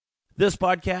This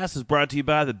podcast is brought to you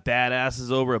by the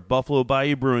badasses over at Buffalo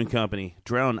Bayou Brewing Company.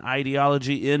 Drown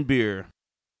ideology in beer.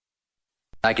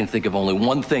 I can think of only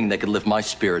one thing that could lift my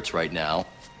spirits right now.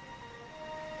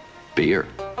 Beer.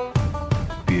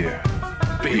 Beer.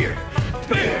 Beer.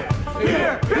 Beer.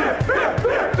 Beer. Beer.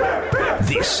 Beer.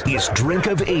 This is Drink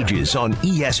of Ages on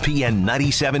ESPN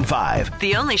 97.5.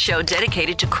 The only show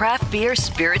dedicated to craft beer,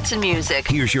 spirits, and music.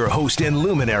 Here's your host and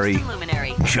luminary,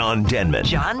 John Denman.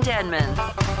 John Denman.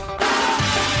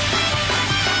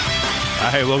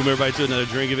 All right, welcome everybody to another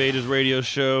Drink of Ages radio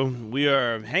show. We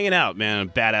are hanging out, man,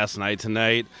 badass night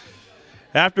tonight.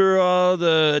 After all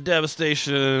the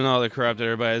devastation and all the crap that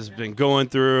everybody's been going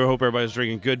through, I hope everybody's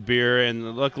drinking good beer.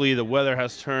 And luckily, the weather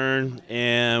has turned,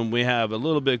 and we have a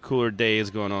little bit cooler days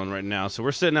going on right now. So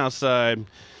we're sitting outside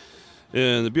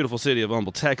in the beautiful city of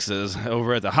Humble, Texas,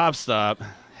 over at the Hop Stop,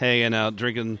 hanging out,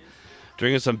 drinking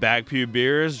some back pew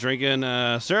beers, drinking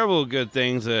several good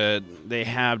things that they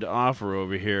have to offer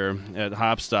over here at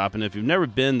Hop Stop. And if you've never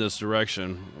been this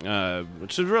direction,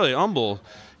 which is really Humble,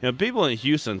 you know, people in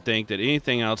Houston think that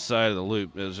anything outside of the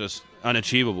loop is just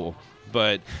unachievable.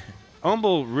 But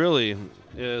Humble really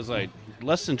is like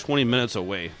less than 20 minutes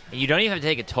away. You don't even have to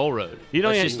take a toll road.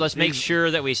 Let's make sure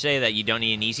that we say that you don't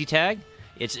need an easy tag.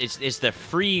 It's the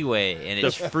freeway, and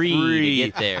it's free to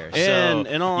get there. And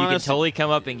so you can totally come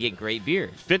up and get great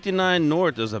beer. 59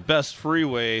 North is the best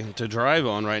freeway to drive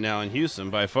on right now in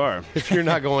Houston by far. If you're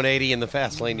not going 80 in the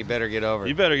fast lane, you better get over.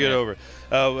 You better get over.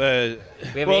 We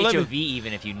have an HOV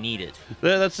even if you need it.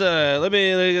 Let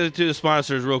me get to the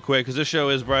sponsors real quick, because this show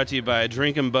is brought to you by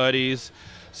Drinking Buddies.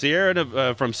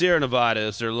 From Sierra Nevada,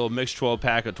 it's their little mixed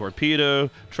 12-pack of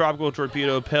Torpedo, Tropical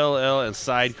Torpedo, Pale Ale, and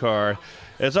Sidecar.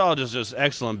 It's all just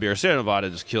excellent beer. Sierra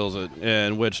Nevada just kills it,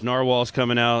 in which Narwhal's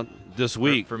coming out this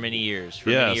week. For many years.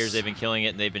 For many years they've been killing it,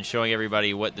 and they've been showing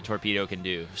everybody what the Torpedo can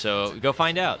do. So go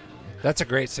find out. That's a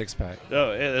great six-pack.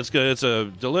 Oh, it's good. It's a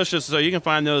delicious. So you can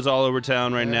find those all over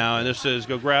town right now. And just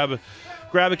go grab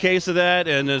a case of that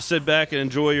and just sit back and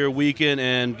enjoy your weekend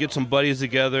and get some buddies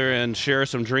together and share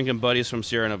some drinking buddies from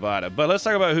Sierra Nevada. But let's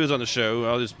talk about who's on the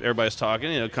show. Everybody's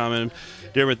talking, commenting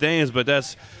different things, but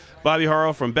that's Bobby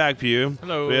Harrell from Back Pew.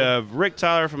 Hello. We have Rick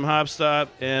Tyler from Hop Stop,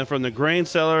 and from the Grain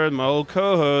Cellar, my old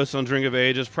co-host on Drink of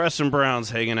Ages, Preston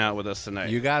Brown's hanging out with us tonight.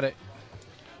 You got it.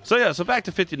 So back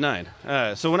to 59.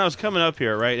 So when I was coming up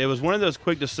here, right, it was one of those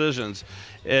quick decisions,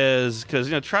 is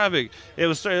because traffic, it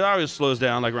always slows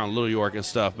down like around Little York and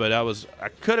stuff. But I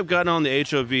could have gotten on the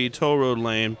HOV toll road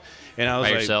lane, and I was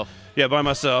by like, yourself. Yeah, by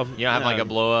myself. You don't have like a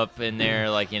blow up in there,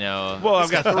 Well, I've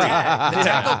got three. The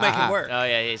tag will make it work. Oh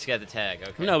yeah, he's got the tag.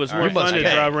 Okay. No, it's more fun to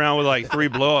drive around with like three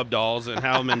blow-up dolls and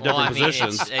have them in different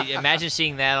positions. Imagine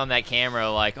seeing that on that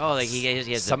camera, he has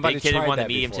the Somebody big-titted one, the tried that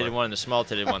medium-titted before. one, and the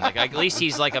small-titted one. At least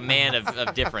he's like a man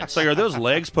of difference. So are those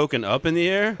legs poking up in the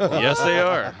air? Yes, they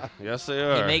are. Yes, they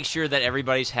are. He makes sure that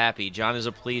everybody's happy. John is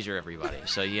a pleaser, everybody.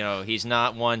 So he's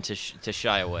not one to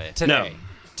shy away.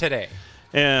 Today.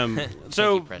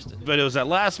 But it was that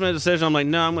last minute decision. I'm like,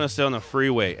 no, I'm going to stay on the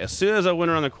freeway. As soon as I went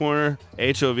around the corner,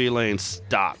 HOV lane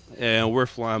stopped, and we're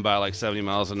flying by like 70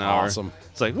 miles an hour. Awesome.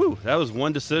 It's like, whoo, that was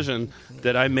one decision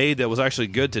that I made that was actually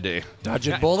good today. Dodge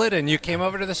a bullet, and you came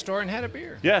over to the store and had a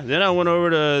beer. Yeah, then I went over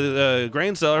to the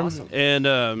Grain Cellar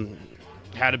and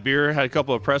had a beer, had a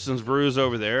couple of Preston's brews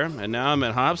over there, and now I'm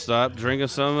at Hop Stop drinking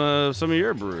some of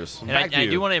your brews. And I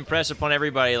do want to impress upon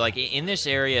everybody, like in this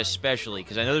area especially,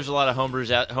 because I know there's a lot of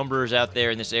homebrewers out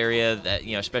there in this area that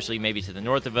especially maybe to the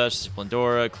north of us,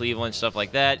 Splendora, Cleveland, stuff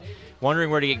like that, wondering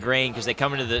where to get grain because they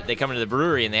come into the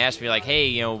brewery and they ask me like,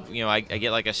 hey, I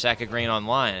get like a sack of grain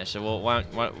online. I said, well, why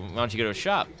don't you go to a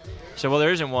shop? So well,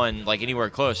 there isn't one like anywhere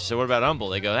close. So what about Humble?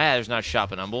 They go, there's not a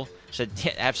shop in Humble. I said,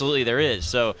 yeah, absolutely there is.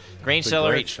 So Grain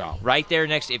Cellar, right there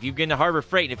next. If you've been to Harbor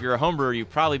Freight, and if you're a home brewer, you've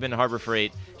probably been to Harbor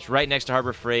Freight. It's right next to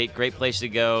Harbor Freight. Great place to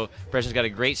go. Preston's got a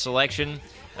great selection,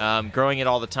 growing it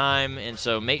all the time. And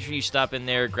so make sure you stop in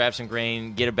there, grab some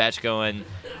grain, get a batch going.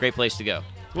 Great place to go.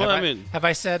 Well, have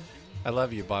I said I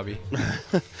love you, Bobby?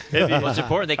 What's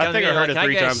important? They come I think to me I heard like, it can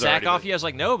 3 I get a times sack already, off you? I was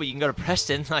like, no, but you can go to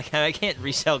Preston. Like I can't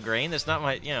resell grain. That's not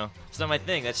my, it's not my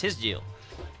thing. That's his deal.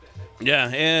 Yeah,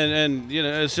 and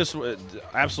it's just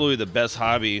absolutely the best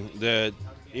hobby that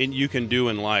you can do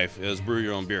in life is brew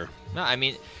your own beer. No, I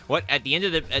mean, at the end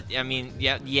of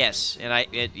yes,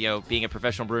 and being a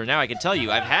professional brewer now, I can tell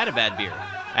you I've had a bad beer.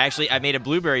 I made a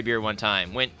blueberry beer one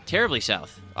time, went terribly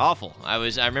south, awful. I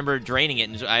remember draining it,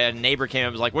 and a neighbor came up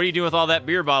and was like, "What are you doing with all that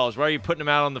beer bottles? Why are you putting them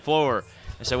out on the floor?"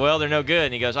 I said, well, they're no good.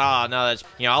 And he goes, no, that's,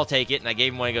 I'll take it. And I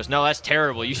gave him one. He goes, no, that's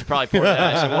terrible. You should probably pour it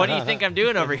out. I said, what do you think I'm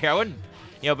doing over here? I wouldn't,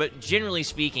 but generally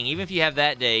speaking, even if you have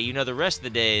that day, the rest of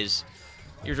the days,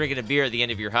 you're drinking a beer at the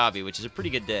end of your hobby, which is a pretty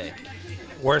good day.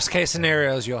 Worst case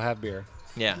scenarios, you'll have beer.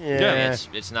 Yeah. Yeah.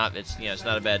 It's not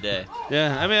a bad day.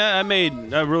 Yeah, I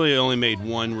mean, I really only made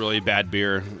one really bad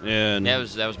beer, and That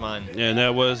was mine. and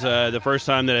that was the first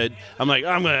time that I'm like,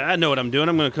 I know what I'm doing.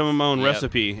 I'm gonna come up with my own Yep.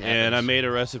 recipe, and I made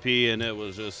a recipe, and it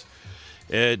was just.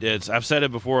 It's. I've said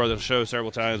it before on the show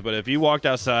several times, but if you walked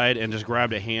outside and just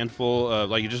grabbed a handful of,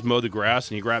 like, you just mowed the grass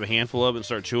and you grab a handful of it and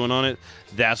start chewing on it,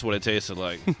 that's what it tasted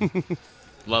like.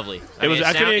 Lovely. I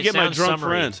couldn't even get my sounds drunk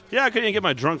summery. friends. Yeah, I couldn't even get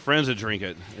my drunk friends to drink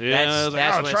it. Yeah, I was like,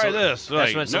 That's oh, when try it's this. That's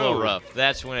Like, when it's no. a little rough.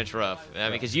 That's when it's rough. I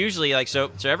mean, because usually, like, so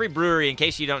every brewery, in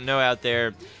case you don't know out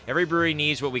there, every brewery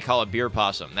needs what we call a beer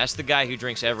possum. That's the guy who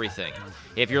drinks everything.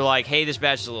 If you're like, hey, this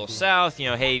batch is a little south,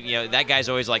 that guy's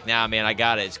always like, nah, man, I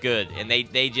got it. It's good. And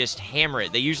they just hammer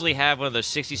it. They usually have one of those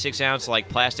 66-ounce, like,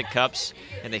 plastic cups,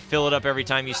 and they fill it up every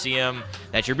time you see them.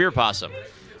 That's your beer possum.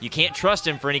 You can't trust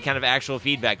him for any kind of actual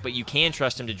feedback, but you can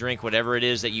trust him to drink whatever it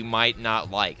is that you might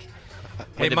not like.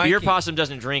 When the beer possum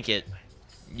doesn't drink it,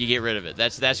 you get rid of it.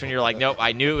 That's when you're like, nope,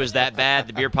 I knew it was that bad.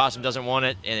 The beer possum doesn't want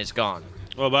it, and it's gone.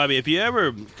 Well, Bobby, if you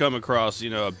ever come across,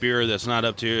 a beer that's not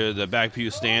up to the back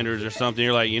pew standards or something,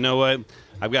 you're like, you know what,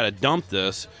 I've got to dump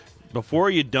this.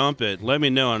 Before you dump it, let me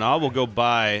know, and I will go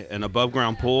buy an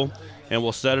above-ground pool, and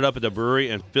we'll set it up at the brewery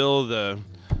and fill the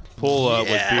pool up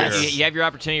with beer. You have your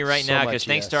opportunity right So now, much because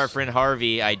thanks to our friend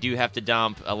Harvey, I do have to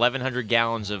dump 1,100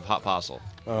 gallons of Hot Fossil.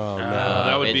 Oh, no.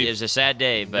 That would be. It's a sad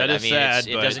day, but That is sad,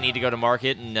 it but- doesn't need to go to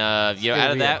market. And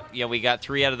out of that, we got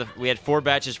we had 4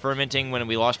 batches fermenting when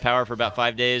we lost power for about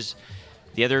 5 days.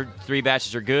 The other 3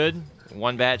 batches are good.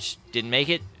 1 batch didn't make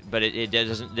it, but it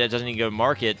doesn't need to go to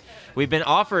market. We've been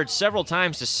offered several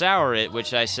times to sour it,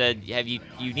 which I said, you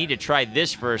need to try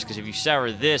this first, because if you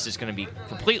sour this, it's going to be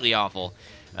completely awful.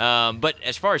 But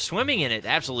as far as swimming in it,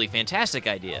 absolutely fantastic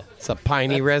idea. It's a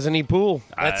piney, resiny pool.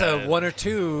 That's a 1 or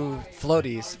 2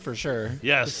 floaties for sure.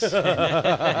 Yes.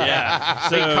 Yeah.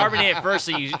 So you carbonate it first,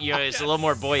 so it's a little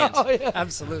more buoyant.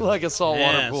 Absolutely. Like a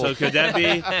saltwater Yeah, pool. so could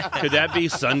that be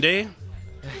Sunday?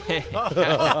 How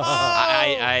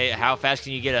fast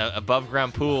can you get a above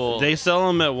ground pool? They sell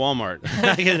them at Walmart.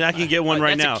 I can get one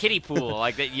right That's now. a kiddie pool,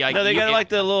 like that. No, they got like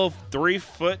the little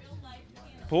 3-foot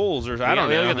pools, or I don't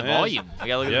know. Look at the volume. I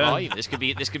gotta look at Yeah. the volume. This could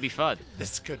be fun.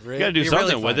 This could You really got to do be something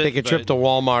really with fun. it. Take a trip to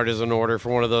Walmart as an order for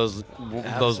one of those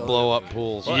blow up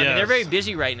pools. Well, I mean, Yes. they're very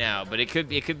busy right now, but it could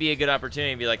be a good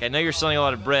opportunity to be like, I know you're selling a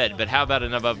lot of bread, but how about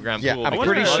an above ground Yeah, pool? I'm Because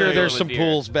pretty a lot of sure people there's with some beer.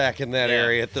 pools back in that Yeah.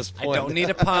 area at this I point. don't need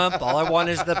a pump. All I want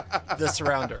is the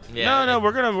surrounder. Yeah. No,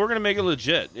 we're gonna make it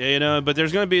legit, But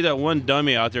there's gonna be that one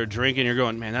dummy out there drinking. You're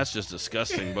going, man, that's just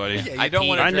disgusting, buddy. Yeah, you I don't peed.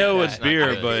 want to I know that. it's Not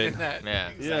beer, good. but Yeah.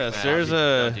 yes, Nah, there's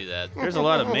don't do that. there's a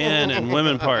lot of man and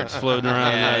women parts floating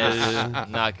around. Yeah,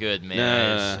 it's not good, man.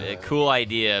 Nah. It's a cool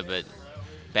idea, but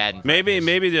bad. In Maybe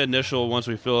practice. the initial, once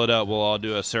we fill it up, we'll all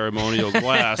do a ceremonial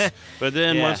glass. But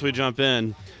then Yeah. once we jump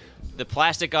in, the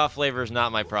plastic off flavor is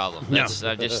not my problem. No. That's,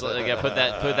 I just gotta put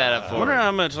that up I for. wonder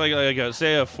how much,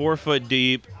 say a 4-foot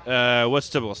deep, what's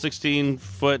typical,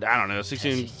 16-foot, I don't know,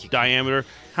 16 diameter.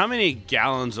 How many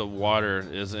gallons of water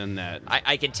is in that?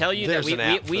 I can tell you There's that an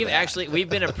app for we've that. actually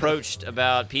been approached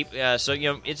about people. So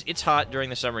it's hot during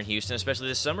the summer in Houston, especially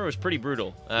this summer was pretty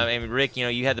brutal. I mean, Rick,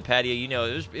 you had the patio.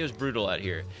 It was brutal out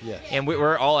here. Yes. And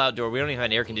we're all outdoor. We don't even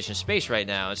have an air conditioned space right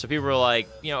now. And so people were like,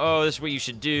 oh, this is what you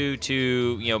should do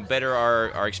to better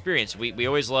our experience. We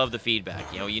always love the feedback.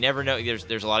 You never know.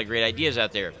 There's a lot of great ideas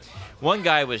out there. One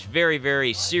guy was very,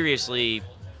 very seriously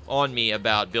on me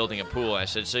about building a pool. I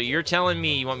said, so you're telling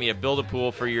me you want me to build a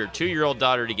pool for your 2-year-old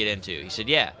daughter to get into? He said,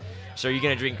 yeah. So are you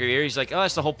going to drink beer? He's like, oh,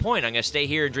 that's the whole point. I'm going to stay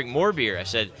here and drink more beer. I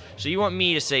said, so you want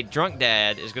me to say drunk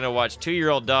dad is going to watch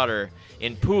 2-year-old daughter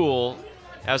in pool?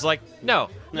 I was like, no.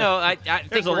 I think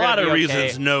There's a we're lot gonna of be okay.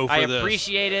 reasons no for I this.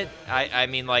 appreciate it. I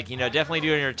mean, definitely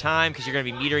do it in your time because you're going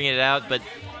to be metering it out, but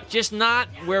just not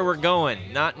where we're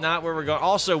going. Not where we're going.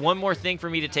 Also, one more thing for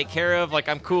me to take care of.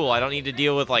 I'm cool. I don't need to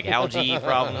deal with algae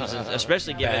problems, and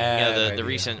especially given the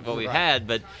recent what we've had.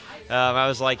 But I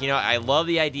was like, I love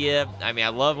the idea. I mean, I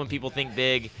love when people think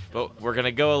big, but we're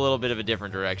gonna go a little bit of a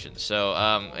different direction.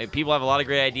 So if people have a lot of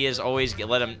great ideas. Always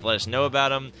let us know about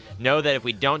them. Know that if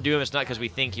we don't do them, it's not because we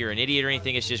think you're an idiot or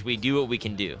anything. It's just we do what we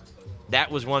can do.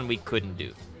 That was one we couldn't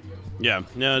do. Yeah,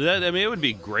 no, it would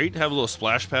be great to have a little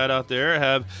splash pad out there,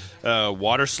 have a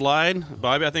water slide.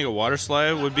 Bobby, I think a water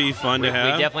slide would be fun to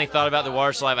have. We definitely thought about the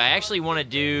water slide. I actually want to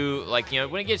do,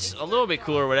 when it gets a little bit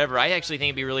cooler or whatever, I actually think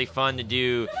it'd be really fun to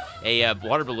do a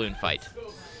water balloon fight.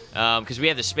 Because we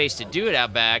have the space to do it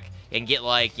out back and get,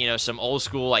 some old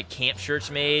school, camp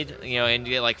shirts made, and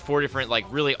get, 4 different,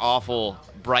 really awful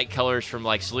bright colors from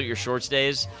like Salute Your Shorts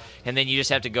days, and then you just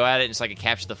have to go at it and it's like a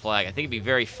capture the flag. I think it'd be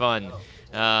very fun.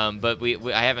 But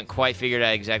I haven't quite figured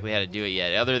out exactly how to do it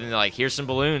yet. Other than like, here's some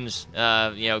balloons,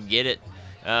 get it.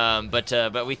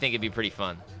 But we think it'd be pretty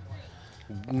fun.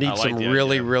 Need some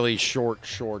really short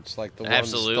shorts like the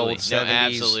ones the old 70s.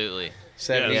 Absolutely.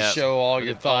 70s show all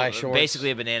your thigh shorts.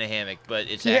 Basically a banana hammock, but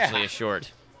it's actually a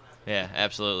short. Yeah,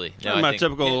 absolutely. No, my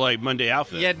typical like Monday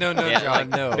outfit. Yeah,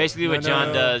 John, no. Basically what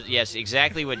John does. Yes,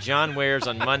 exactly what John wears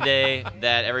on Monday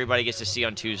that everybody gets to see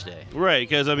on Tuesday. Right,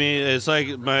 because I mean it's like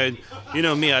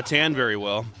me, I tan very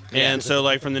well, and so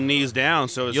like from the knees down.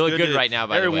 So it's you look good right now.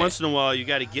 By the way, every once in a while you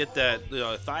got to get that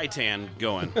thigh tan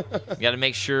going. You got to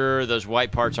make sure those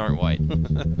white parts aren't white.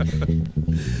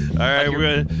 All right,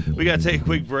 we got to take a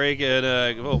quick break,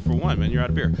 and for one, man, you're out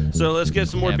of beer. So let's get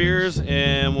some more beers,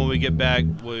 and when we get back,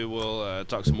 we will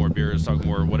talk some more beers, talk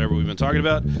more whatever we've been talking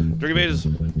about. Drink of Ages,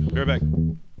 be right back.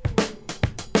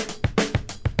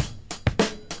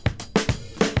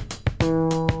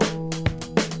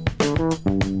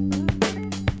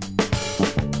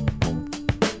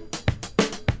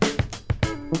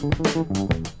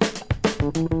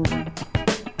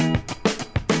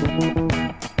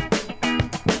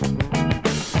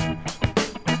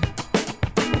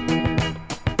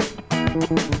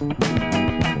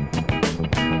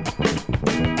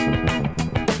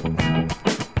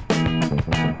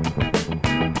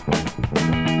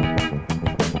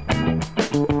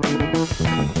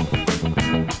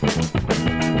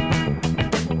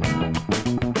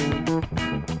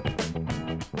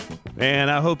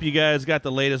 And I hope you guys got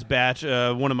the latest batch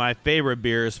of one of my favorite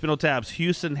beers, Spindle Tap's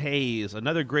Houston Haze,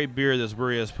 another great beer this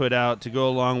brewery has put out to go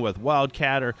along with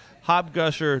Wildcatter, Hop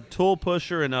Gusher, Tool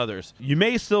Pusher, and others. You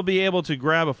may still be able to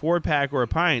grab a 4-pack or a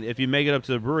pint if you make it up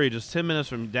to the brewery just 10 minutes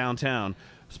from downtown.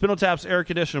 Spindle Tap's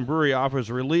air-conditioned brewery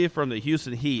offers relief from the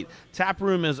Houston heat. Tap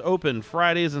room is open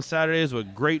Fridays and Saturdays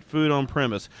with great food on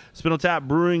premise.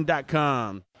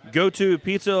 SpindleTapBrewing.com. Go to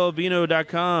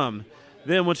PizzaElvino.com.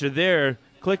 Then once you're there,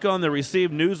 click on the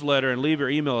Receive newsletter and leave your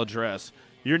email address.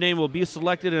 Your name will be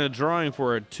selected in a drawing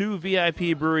for 2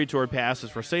 VIP brewery tour passes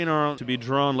for St. Arnold to be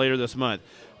drawn later this month.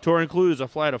 Tour includes a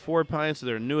flight of 4 pints of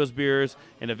their newest beers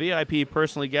and a VIP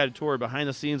personally guided tour behind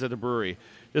the scenes at the brewery.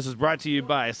 This is brought to you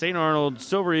by St. Arnold,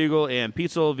 Silver Eagle, and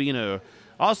Pizza Elvino.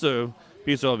 Also,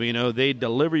 Pizza Elvino, they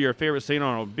deliver your favorite St.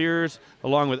 Arnold beers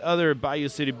along with other Bayou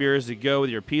City beers to go with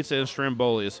your pizza and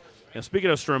Strombolis. And speaking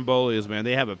of Strombolis, man,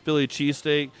 they have a Philly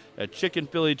cheesesteak, a chicken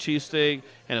Philly cheesesteak,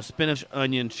 and a spinach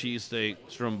onion cheesesteak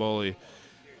Stromboli.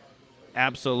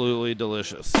 Absolutely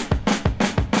delicious.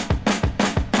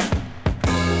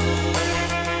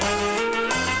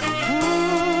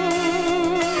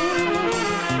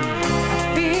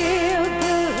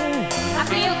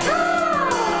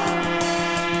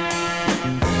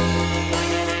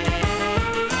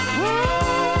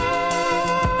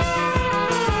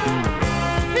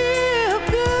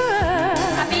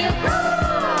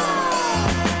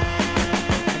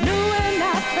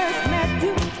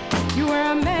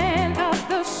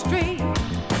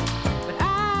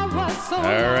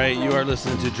 You are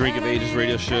listening to Drink of Ages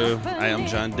radio show. I am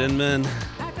John Denman.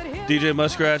 DJ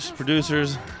Muskrat,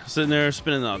 producers, sitting there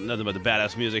spinning out nothing but the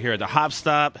badass music here at the Hop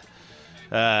Stop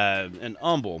in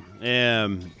Humble.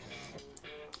 And,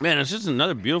 man, it's just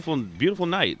another beautiful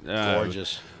night.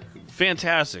 Gorgeous.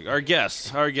 Fantastic. Our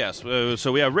guests.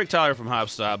 So we have Rick Tyler from Hop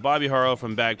Stop, Bobby Harrell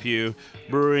from Back Pew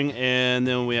Brewing, and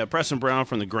then we have Preston Brown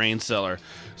from the Grain Cellar.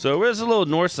 So it's a little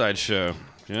Northside show.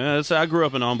 Yeah, I grew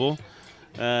up in Humble.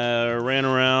 Ran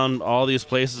around all these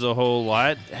places a whole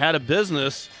lot. Had a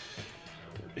business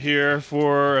here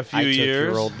for a few years. I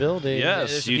took your old building.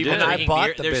 Yes, you did. I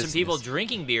bought the There's business. some people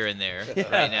drinking beer in there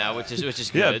right now, which is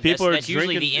good. Yeah, people that's are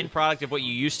usually drinking- the end product of what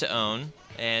you used to own,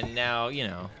 and now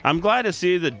I'm glad to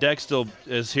see the deck still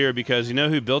is here because you know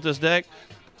who built this deck?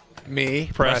 Me,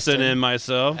 Preston and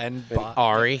myself. and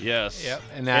Ari. Yes. Yep,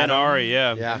 and And Adam. Ari,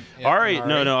 yeah. Yep, Ari, and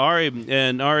no, Ari.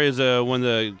 And Ari is one of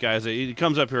the guys that he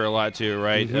comes up here a lot too,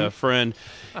 right? A friend.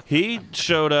 He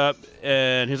showed up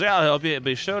and he's like, I'll help you. But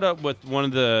he showed up with one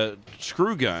of the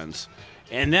screw guns.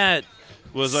 And that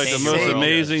was like Change the your most world.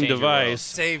 amazing Change your device.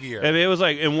 Savior. I mean, it was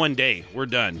like in one day, we're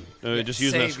done. Just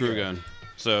using that screw Savior. gun.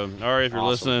 So, Ari, if you're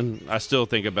Awesome. listening, I still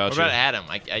think about What you. about Adam?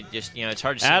 I just it's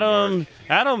hard to see him work.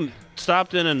 Adam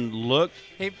stopped in and looked.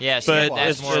 Yes, But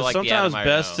that's it's more like the sometimes Adam I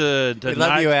best know. to We not.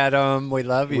 love you, Adam. We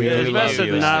love you. We It's do best love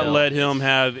to you not still. let him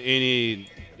have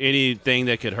anything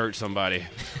that could hurt somebody.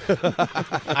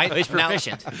 He's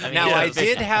proficient. I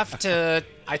did have to.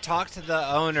 I talked to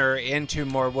the owner into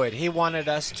more wood. He wanted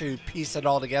us to piece it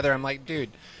all together. I'm like, dude,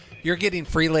 you're getting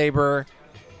free labor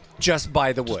just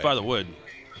by the wood. Just by the wood.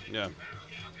 Yeah.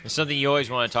 It's something you always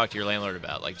want to talk to your landlord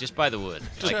about. Like, just buy the wood.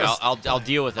 Like, I'll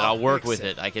deal with it. I'll work with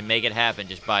it. I can make it happen.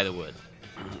 Just buy the wood.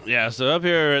 Yeah. So up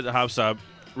here at the Hop Stop,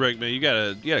 Rick, man, you got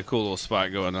a cool little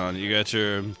spot going on. You got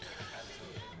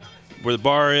where the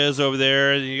bar is over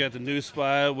there. And you got the new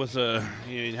spot with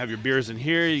you have your beers in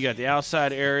here. You got the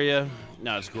outside area.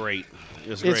 No, it's great.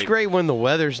 It's great when the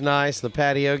weather's nice. The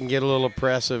patio can get a little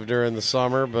oppressive during the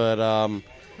summer, but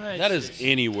that is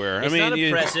anywhere. It's not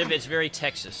oppressive. It's very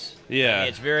Texas. Yeah,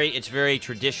 I mean, it's very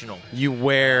traditional. You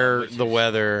wear the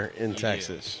weather in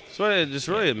Texas. So it just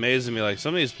really amazes me, like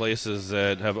some of these places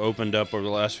that have opened up over the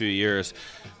last few years,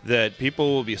 that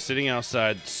people will be sitting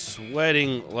outside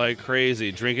sweating like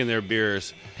crazy, drinking their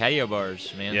beers. Patio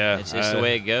bars, man. Yeah, it's the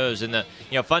way it goes. And the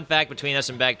fun fact between us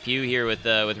and Back Pew here with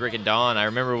Rick and Don, I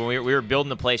remember when we were building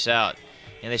the place out,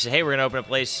 and they said, "Hey, we're gonna open a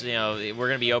place. We're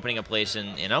gonna be opening a place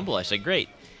in Humble." I said, "Great."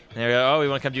 And they're like, "Oh, we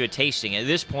want to come do a tasting." At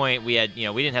this point, we had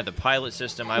we didn't have the pilot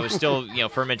system. I was still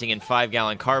fermenting in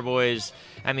 5-gallon carboys.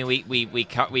 I mean, we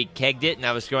kegged it, and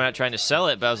I was going out trying to sell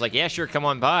it. But I was like, "Yeah, sure, come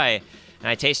on by." And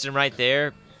I tasted them right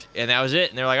there, and that was it.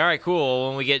 And they're like, "All right, cool.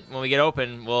 When we get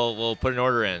open, we'll put an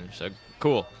order in." So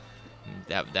cool.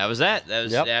 That was that. That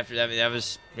was after that. That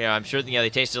was I'm sure they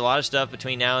tasted a lot of stuff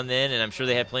between now and then, and I'm sure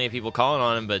they had plenty of people calling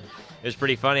on them, but. It was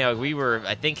pretty funny. I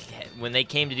think when they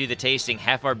came to do the tasting,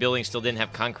 half our building still didn't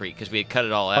have concrete because we had cut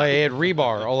it all out. Oh, it had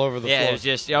rebar all over the floor. Yeah, it was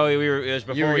just it was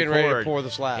before you were getting we poured. ready to pour the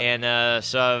slab. And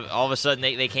so all of a sudden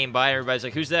they came by. Everybody's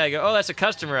like, "Who's that?" I go, "Oh, that's a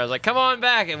customer." I was like, "Come on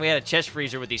back!" And we had a chest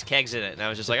freezer with these kegs in it. And I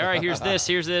was just like, "All right, here's this,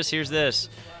 here's this, here's this."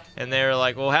 And they were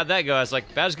like, "Well, how'd that go?" I was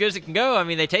like, "About as good as it can go." I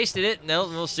mean, they tasted it, and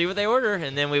we'll see what they order.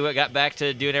 And then we got back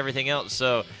to doing everything else.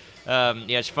 So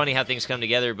it's funny how things come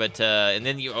together. But and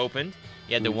then you opened.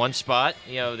 You had the one spot,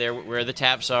 there where the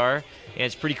taps are, and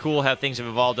it's pretty cool how things have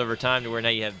evolved over time to where now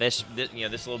you have this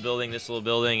little building, this little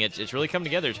building. It's really come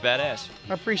together. It's badass.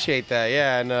 I appreciate that,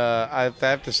 yeah. And I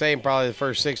have to say, in probably the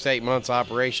first 6 to 8 months of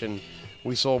operation,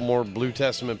 we sold more Blue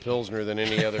Testament Pilsner than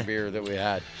any other beer that we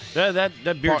had. That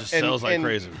beer just sells like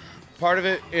crazy. Part of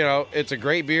it, it's a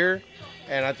great beer,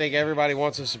 and I think everybody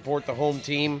wants to support the home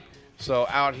team. So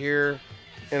out here,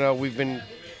 we've been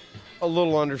a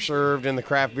little underserved in the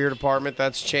craft beer department.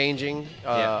 That's changing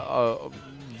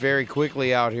very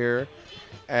quickly out here,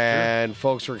 and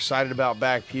folks are excited about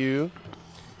Back Pew,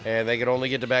 and they could only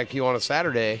get to Back Pew on a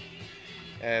Saturday,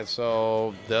 and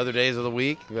so the other days of the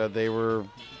week they were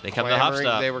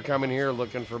clamoring. They were coming here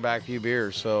looking for Back Pew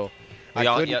beers. So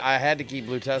I had to keep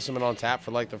Blue Testament on tap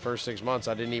for like the first 6 months.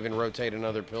 I didn't even rotate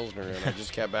another Pilsner, and I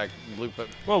just kept back Blue.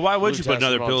 Well, why would you put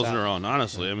another Pilsner on?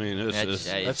 Honestly, I mean,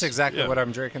 that's exactly what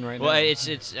I'm drinking right now. Well,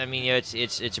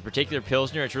 it's a particular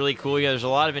Pilsner. It's really cool. There's a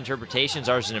lot of interpretations.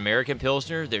 Ours is an American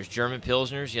Pilsner. There's German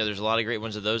Pilsners. There's a lot of great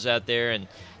ones of those out there, and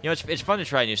it's fun to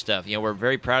try new stuff. We're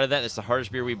very proud of that. It's the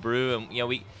hardest beer we brew,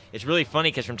 and it's really funny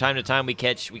because from time to time we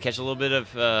catch a little bit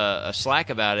of a slack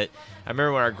about it. I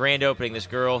remember when our grand opening, this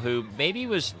girl who maybe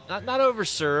was not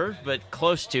overserved but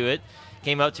close to it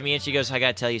came up to me and she goes, "I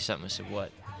got to tell you something." I said,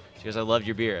 "What?" She goes, "I loved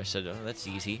your beer." I said, "Oh, that's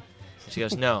easy." And she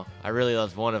goes, "No, I really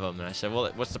loved one of them." And I said, "Well,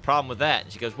 what's the problem with that?"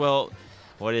 And she goes, "Well,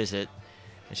 what is it?"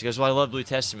 And she goes, "Well, I love Blue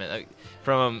Testament.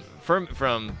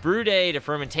 From brew day to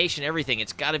fermentation, everything,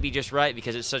 it's got to be just right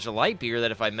because it's such a light beer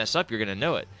that if I mess up, you're going to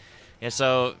know it." And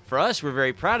so for us, we're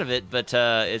very proud of it, but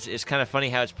it's kind of funny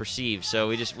how it's perceived. So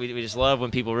we just love when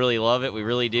people really love it. We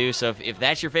really do. So if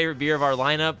that's your favorite beer of our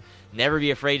lineup, never be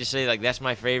afraid to say, like, that's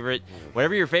my favorite.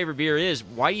 Whatever your favorite beer is,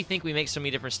 why do you think we make so many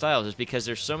different styles? It's because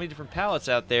there's so many different palates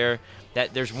out there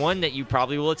that there's one that you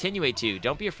probably will attenuate to.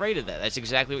 Don't be afraid of that. That's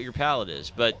exactly what your palate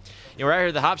is. But we're out here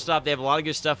at the Hop Stop. They have a lot of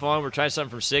good stuff on. We're trying something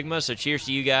from Sigma, so cheers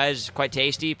to you guys. It's quite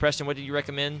tasty. Preston, what did you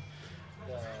recommend?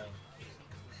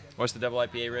 What's the double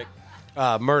IPA, Rick?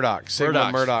 Murdoch.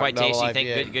 Sigma Murdoch. Quite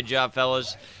tasty. Good job,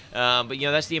 fellas. But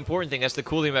that's the important thing. That's the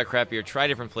cool thing about craft beer. Try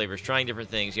different flavors. Trying different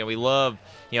things. We love.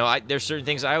 There's certain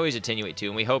things I always attenuate to,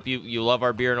 and we hope you love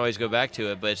our beer and always go back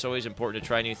to it. But it's always important to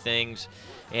try new things.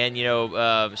 And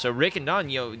so Rick and Don,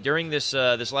 during this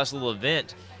last little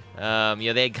event,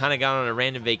 they had kind of gone on a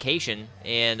random vacation,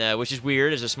 and which is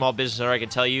weird. As a small business owner, I can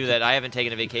tell you that I haven't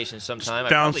taken a vacation in some time.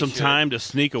 Found some time to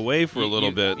sneak away for a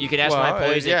little bit. You could ask my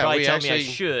employees; they probably tell me I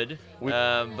should.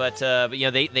 But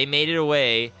they made it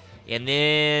away, and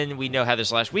then we know how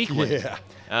this last week went.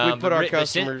 Yeah, we put our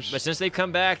customers. But since they've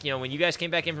come back, when you guys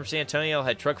came back in from San Antonio,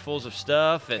 had truck fulls of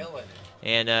stuff, and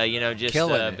And just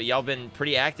but y'all been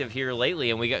pretty active here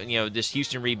lately, and we got this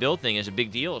Houston rebuild thing is a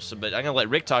big deal. So, but I'm gonna let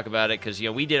Rick talk about it because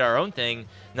we did our own thing,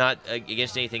 not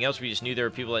against anything else. We just knew there were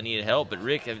people that needed help. But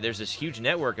Rick, there's this huge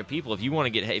network of people. If you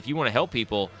want to help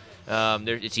people,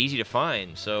 it's easy to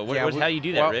find. So, how do you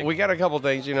do that, Rick? We got a couple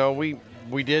things.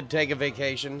 We did take a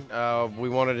vacation. We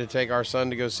wanted to take our son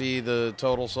to go see the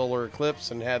total solar eclipse,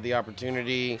 and had the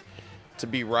opportunity to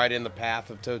be right in the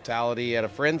path of totality at a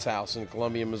friend's house in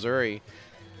Columbia, Missouri.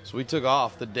 So we took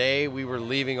off. The day we were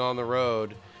leaving on the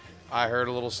road, I heard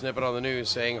a little snippet on the news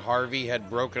saying Harvey had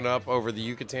broken up over the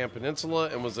Yucatan Peninsula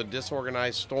and was a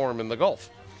disorganized storm in the Gulf.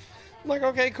 I'm like,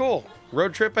 okay, cool.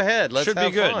 Road trip ahead. Let's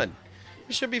have fun.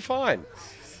 It should be fine.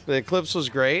 The eclipse was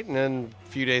great, and then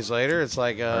a few days later, it's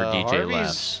like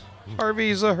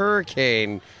Harvey's a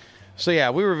hurricane. So yeah,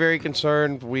 we were very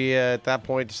concerned. We at that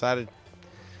point decided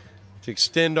to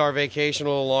extend our vacation a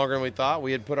little longer than we thought.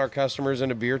 We had put our customers in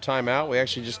a beer timeout. We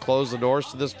actually just closed the doors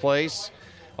to this place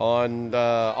on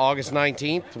August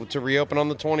 19th to reopen on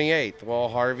the 28th. Well,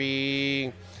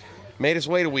 Harvey made us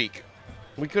wait a week.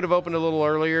 We could have opened a little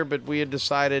earlier, but we had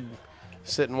decided,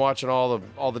 sitting watching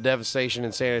all the devastation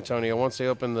in San Antonio. Once they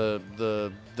opened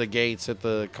the gates at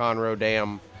the Conroe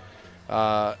Dam,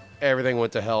 everything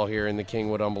went to hell here in the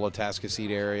Kingwood, Humboldt,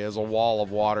 Atascocita area. There's a wall of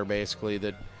water basically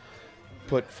that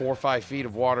put 4 or 5 feet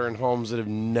of water in homes that have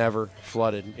never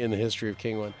flooded in the history of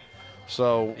Kingwood.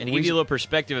 So, and to give you a little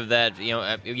perspective of that,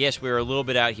 yes, we were a little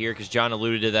bit out here because John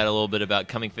alluded to that a little bit about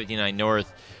coming 59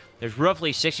 North. There's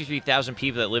roughly 63,000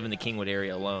 people that live in the Kingwood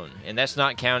area alone, and that's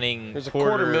not counting. There's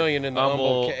Porter, 250,000 in the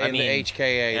Humboldt, the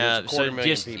HKA. There's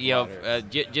 250,000 people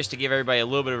out here. Just to give everybody a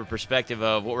little bit of a perspective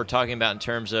of what we're talking about in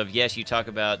terms of, yes, you talk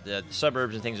about the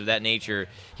suburbs and things of that nature.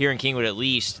 Here in Kingwood, at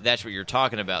least, that's what you're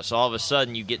talking about. So all of a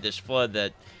sudden, you get this flood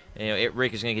that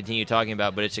Rick is going to continue talking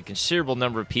about, but it's a considerable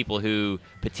number of people who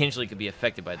potentially could be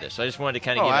affected by this. So I just wanted to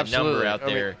kind of give a number out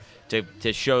there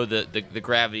to show the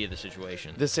gravity of the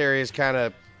situation. This area is kind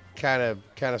of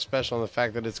special in the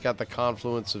fact that it's got the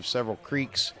confluence of several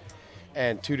creeks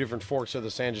and 2 different forks of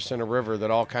the San Jacinto River that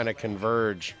all kind of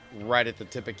converge right at the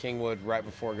tip of Kingwood, right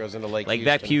before it goes into Lake Houston.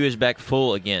 That pew is back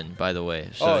full again, by the way.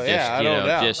 So I don't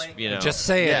doubt. Just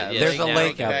say it. There's a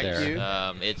lake out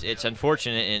there. It's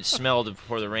unfortunate, and it smelled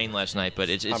before the rain last night, but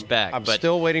it's back. I'm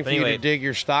still waiting for you to dig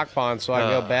your stock pond so I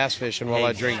can go bass fishing while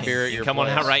I drink beer at your Come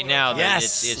place. on out right now.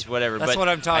 Yes. It's whatever. That's what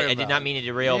I'm talking about. I did not mean to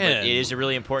derail, but it is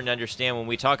really important to understand when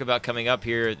we talk about coming up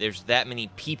here, there's that many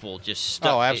people just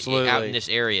stuck out in this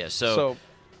area. So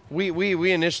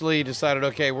we initially decided,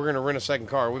 okay, we're going to rent a second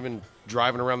car. We've been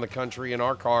driving around the country in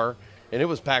our car, and it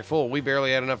was packed full. We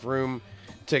barely had enough room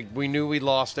we knew we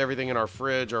lost everything in our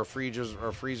fridge. Our freezers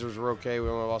were okay. We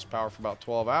only lost power for about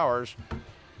 12 hours.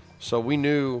 So we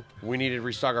knew we needed to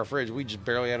restock our fridge. We just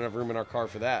barely had enough room in our car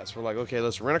for that. So we're like, okay,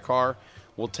 let's rent a car.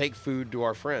 We'll take food to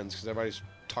our friends because everybody's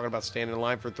talking about standing in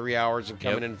line for 3 hours and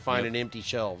coming in and finding empty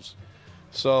shelves.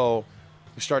 So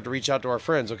we start to reach out to our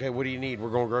friends. Okay, what do you need? We're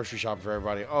going grocery shopping for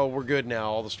everybody. Oh, we're good now.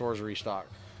 All the stores are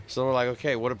restocked. So we're like,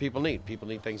 okay, what do people need? People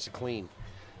need things to clean.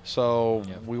 So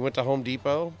we went to Home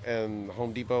Depot, and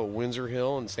Home Depot at Windsor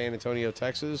Hill in San Antonio,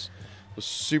 Texas, was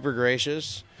super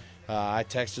gracious. I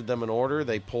texted them an order.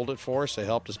 They pulled it for us. They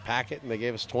helped us pack it, and they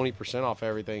gave us 20% off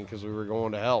everything because we were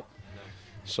going to help.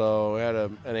 So we had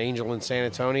an angel in San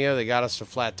Antonio. They got us to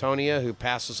Flatonia, who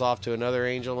passed us off to another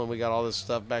angel, and we got all this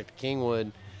stuff back to Kingwood.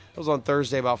 It was on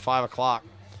Thursday about 5 o'clock.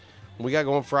 We got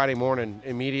going Friday morning,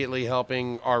 immediately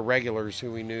helping our regulars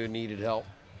who we knew needed help.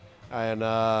 And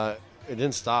it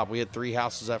didn't stop. We had 3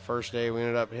 houses that first day. We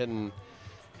ended up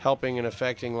helping and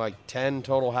affecting like 10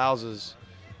 total houses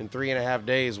in 3.5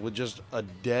 days with just a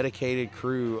dedicated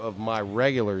crew of my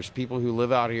regulars, people who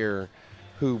live out here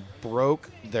who broke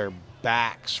their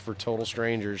backs for total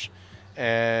strangers.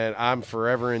 And I'm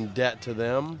forever in debt to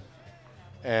them.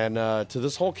 And to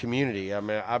this whole community. I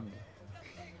mean,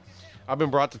 I've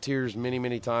been brought to tears many,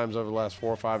 many times over the last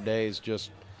 4 or 5 days just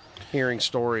hearing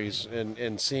stories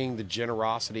and seeing the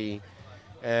generosity.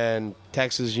 And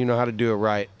Texas, you know how to do it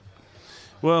right.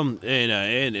 Well,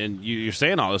 and you're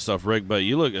saying all this stuff, Rick, but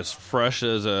you look as fresh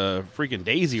as a freaking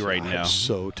daisy right now. I'm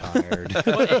so tired.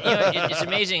 Well, it's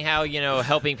amazing how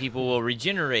helping people will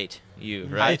regenerate you,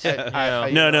 right?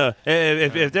 No.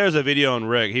 If there's a video on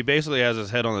Rick, he basically has his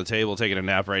head on the table taking a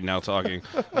nap right now, talking.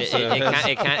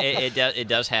 It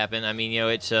does happen. I mean,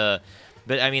 it's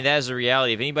but I mean that is the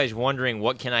reality. If anybody's wondering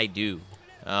what can I do,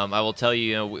 I will tell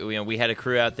you, we had a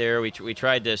crew out there. We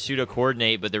tried to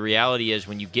pseudo-coordinate, but the reality is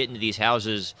when you get into these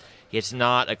houses, it's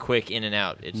not a quick in and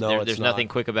out. There's nothing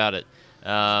quick about it.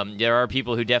 There are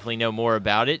people who definitely know more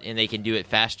about it, and they can do it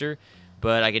faster.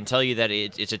 but I can tell you that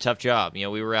it's a tough job. You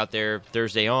know, we were out there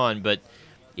Thursday on, but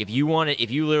if you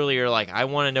literally are like, I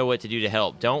want to know what to do to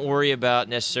help, don't worry about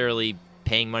necessarily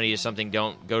paying money to something.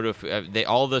 Don't go to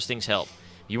all of those things help.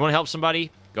 If you want to help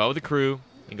somebody, go with a crew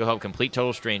and go help complete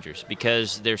total strangers,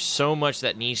 because there's so much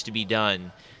that needs to be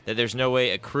done that there's no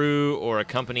way a crew or a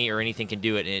company or anything can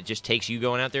do it, and it just takes you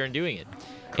going out there and doing it.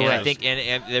 Correct. And I think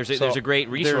and there's a great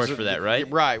resource for that, right?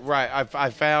 Right. I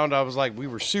found, I was like, we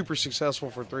were super successful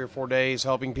for 3 or 4 days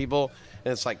helping people,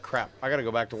 and it's like, crap, I got to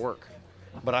go back to work,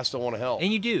 but I still want to help.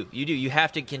 And you do. You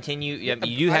have to continue. You do have to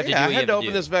do what you have to do. I had to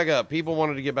open this back up. People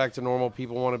wanted to get back to normal.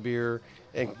 People wanted beer,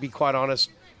 and be quite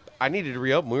honest, I needed to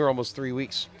reopen. We were almost 3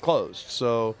 weeks closed,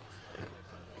 so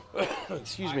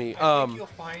excuse me.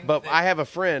 But I have a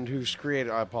friend who's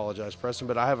created. I apologize, Preston,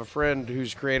 but I have a friend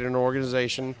who's created an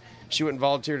organization. She went and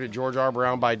volunteered at George R.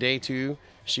 Brown by day 2.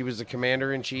 She was the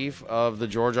commander-in-chief of the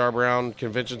George R. Brown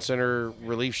Convention Center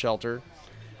Relief Shelter,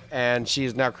 and she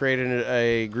has now created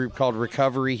a group called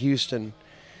Recovery Houston,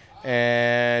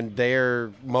 and they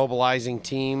are mobilizing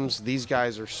teams. These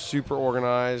guys are super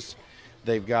organized.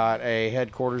 They've got a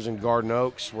headquarters in Garden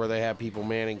Oaks where they have people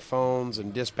manning phones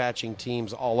and dispatching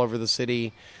teams all over the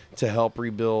city to help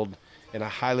rebuild. And I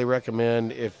highly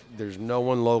recommend, if there's no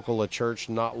one local, a church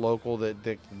not local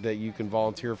that you can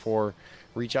volunteer for,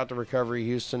 reach out to Recovery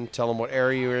Houston, tell them what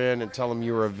area you're in, and tell them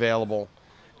you're available.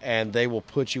 And they will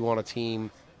put you on a team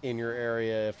in your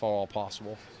area if all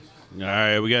possible. All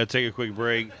right, we got to take a quick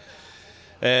break.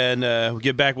 And we'll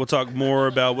get back. We'll talk more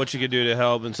about what you can do to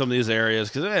help in some of these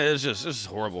areas, because it's just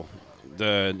horrible.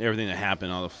 Everything that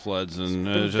happened, all the floods, and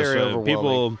it's very overwhelming.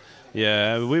 People.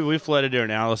 Yeah, we flooded there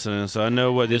in Allison, so I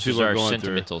know what these people are going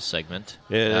through. This is our sentimental segment.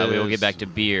 We will get back to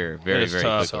beer very tough.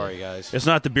 quickly. Sorry, guys. It's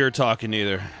not the beer talking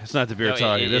either. It's not the beer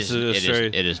talking. It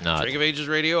is not. Drink of Ages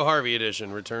Radio Harvey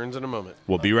Edition returns in a moment.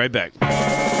 We'll be right back.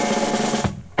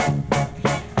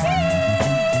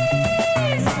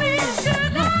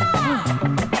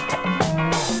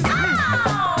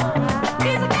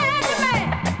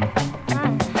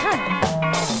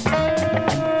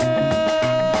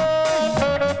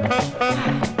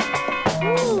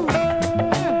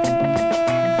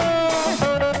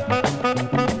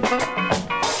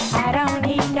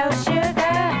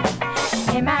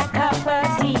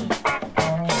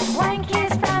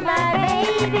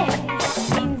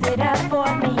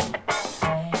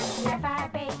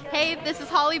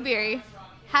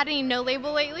 Had any No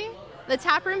Label lately? The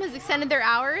Tap Room has extended their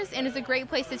hours and is a great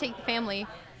place to take the family.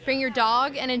 Bring your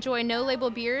dog and enjoy No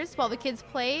Label beers while the kids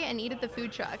play and eat at the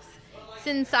food trucks.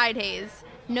 Sit inside Haze.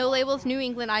 No Label's New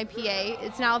England IPA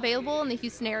is now available in the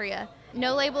Houston area.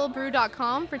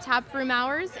 NoLabelBrew.com for tap room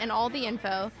hours and all the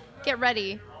info. Get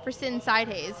ready for Sit Inside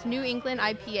Haze, New England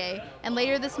IPA, and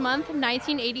later this month,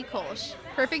 1980 Kolsch.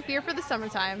 Perfect beer for the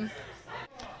summertime.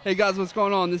 Hey guys, what's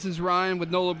going on? This is Ryan with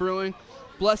NOLA Brewing.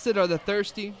 Blessed are the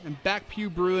thirsty, and Back Pew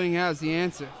Brewing has the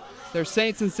answer. Their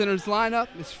Saints and Sinners lineup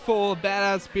is full of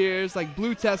badass beers like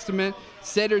Blue Testament,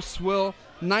 Seder Swill,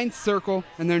 Ninth Circle,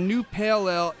 and their new Pale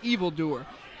Ale, Evildoer.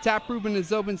 Taproom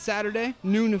is open Saturday,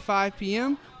 noon to 5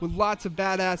 p.m., with lots of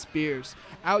badass beers,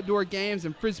 outdoor games,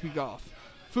 and frisbee golf.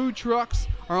 Food trucks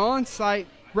are on site,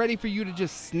 ready for you to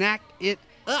just snack it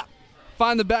up.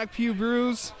 Find the Back Pew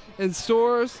Brews in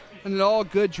stores and at all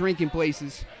good drinking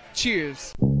places.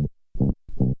 Cheers.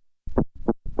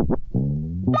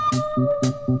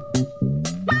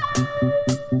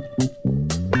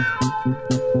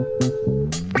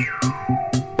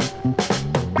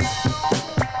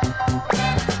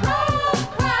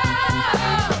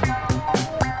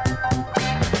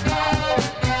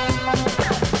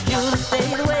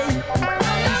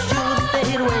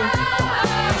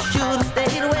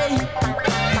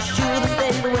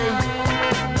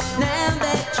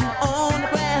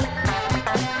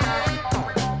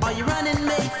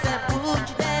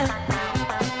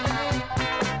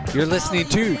 You're listening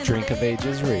to Drink of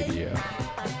Ages Radio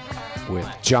with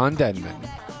John Denman.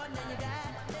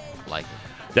 Like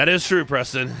it. That is true,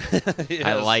 Preston. Yes.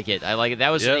 I like it. That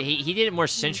was he did it more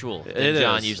sensual than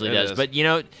John usually does. Is. But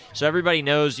so everybody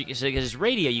knows, because it's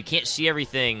radio, you can't see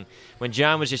everything. When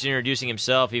John was just introducing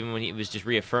himself, even when he was just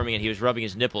reaffirming it, he was rubbing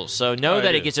his nipples. So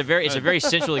it's a very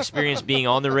sensual experience being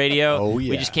on the radio. Oh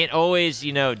yeah. We just can't always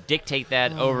dictate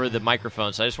that over the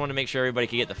microphone. So I just want to make sure everybody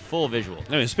can get the full visual.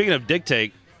 I mean, speaking of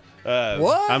dictate,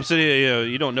 What? I'm sitting.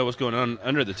 You don't know what's going on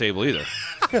under the table either.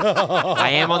 I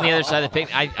am on the other side of the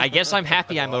picnic. I guess I'm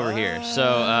happy I'm over here.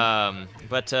 So,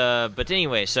 but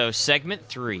anyway, so segment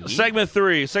 3. Segment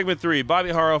three. Bobby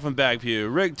Harrell from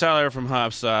Backpew, Rick Tyler from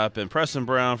Hop Stop, and Preston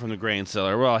Brown from the Grain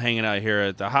Cellar. We're all hanging out here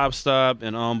at the Hop Stop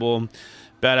in Humble.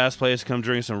 Badass place. Come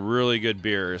drink some really good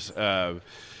beers.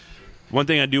 One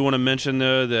thing I do want to mention,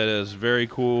 though, that is very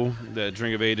cool, that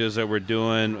Drink of Ages that we're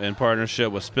doing in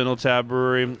partnership with Spindle Tap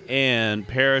Brewery and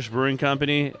Parish Brewing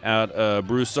Company out of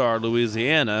Broussard,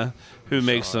 Louisiana, who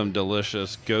makes some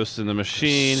delicious Ghost in the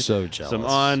Machine, So jealous. some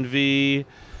Envy.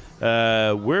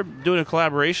 We're doing a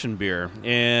collaboration beer,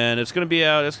 and it's going to be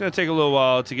out. It's going to take a little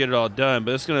while to get it all done,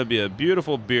 but it's going to be a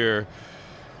beautiful beer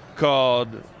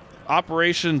called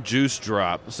Operation Juice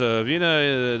Drop. So if you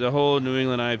know the whole New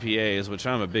England IPAs, which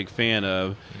I'm a big fan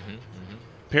of,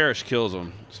 Parish kills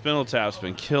them. Spindle Tap's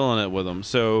been killing it with them.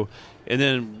 So, and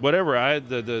then whatever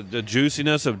the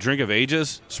juiciness of Drink of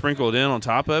Ages sprinkled in on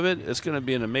top of it, it's going to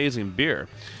be an amazing beer.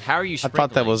 How are you I sprinkling?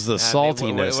 thought that was the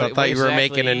saltiness. I thought you were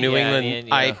making a New England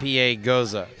IPA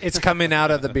Goza. It's coming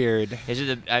out of the beard. Is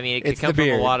it? It could It's come the from a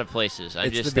beard. lot of places.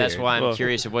 It's the That's beard. why I'm Well,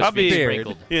 curious of I'll what's be being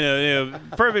sprinkled. You know,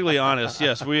 perfectly honest.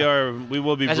 Yes, we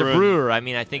will be As a brewing. brewer,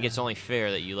 I think it's only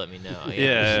fair that you let me know.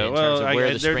 Yeah, in well, terms of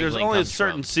where the there's sprinkling only comes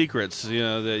certain from. secrets,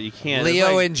 that you can't. It's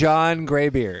Leo like- and John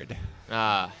Graybeard.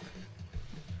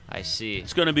 I see.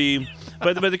 It's going to be,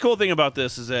 but the cool thing about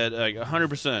this is that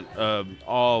 100% of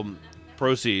all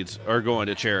proceeds are going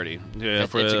to charity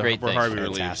It's a great thing. Harvey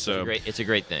Relief. Fantastic. So It's a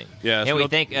great thing. Yeah, and we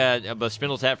thank both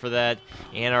Spindle Tap for that,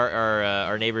 and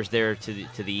our neighbors there to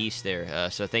the east there.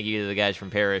 So thank you to the guys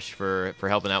from Parish for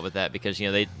helping out with that, because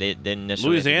they didn't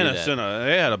necessarily Louisiana have to do that.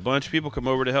 they had a bunch of people come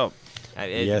over to help.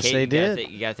 Yes, they did.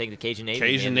 You got to thank the Cajun Navy.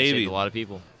 Cajun man. They saved Navy. a lot of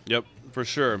people. Yep, for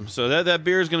sure. So that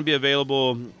beer is going to be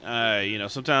available,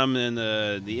 sometime in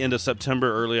the end of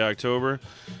September, early October,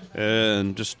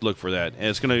 and just look for that. And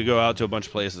it's going to go out to a bunch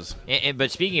of places.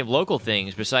 But speaking of local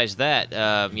things, besides that,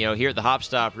 here at the Hop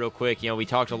Stop, real quick, we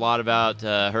talked a lot about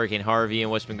Hurricane Harvey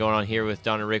and what's been going on here with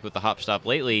Don and Rick with the Hop Stop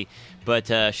lately. But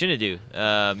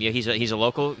Shinadu, he's a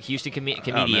local Houston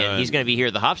comedian. man. He's going to be here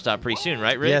at the Hop Stop pretty soon,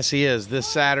 right, Rick? Yes, he is. This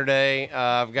Saturday,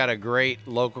 I've got a great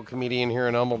local comedian here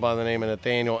in Humble by the name of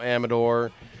Nathaniel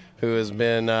Amador, who has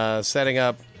been setting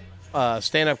up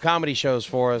stand-up comedy shows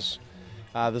for us.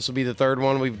 This will be the third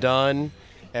one we've done,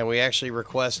 and we actually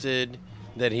requested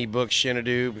that he book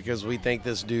Shinadu because we think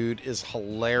this dude is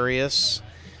hilarious.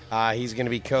 He's going to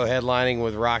be co-headlining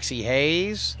with Roxy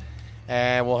Hayes,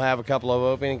 and we'll have a couple of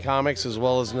opening comics as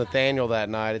well as Nathaniel that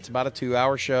night. It's about a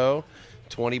 2-hour show,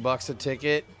 $20 a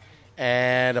ticket,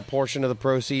 and a portion of the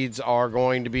proceeds are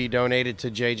going to be donated to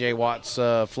J.J. Watt's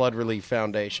Flood Relief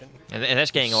Foundation. And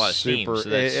that's getting a lot of steam. So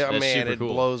that's super cool. It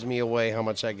blows me away how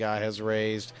much that guy has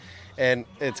raised. And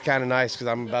it's kind of nice because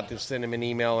I'm about to send him an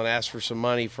email and ask for some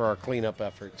money for our cleanup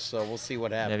efforts. So we'll see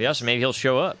what happens. That'd be awesome. Maybe he'll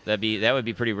show up. That would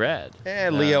be pretty rad.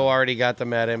 And Leo already got to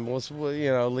meet him.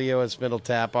 Leo at Spindle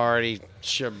Tap already.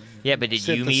 Yeah, but did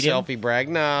sent you the meet him? selfie brag?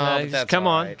 No, but that's come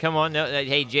all on, right. come on. No,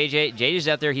 hey, JJ's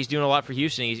out there. He's doing a lot for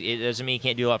Houston. It doesn't mean he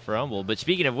can't do a lot for Humble. But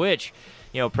speaking of which,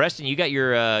 Preston, you got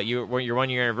your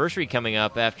 1-year anniversary coming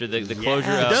up after the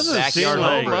closure It of doesn't Backyard seem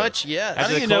like Homebrew. much, yes. How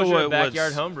After do the you know closure of what's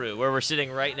Backyard Homebrew, where we're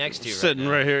sitting right next to you. Sitting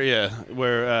now. right here, yeah.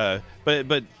 Where,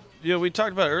 but we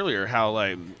talked about earlier how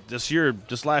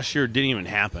this last year didn't even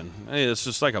happen. It's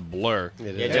just like a blur.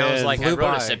 Yeah, John was like, I flew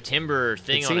wrote by. a September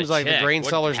thing It on a seems like the check. grain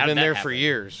cellar's How did been that there for happen?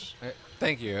 years.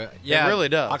 Thank you. Yeah, really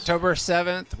does. October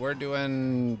 7th, we're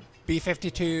doing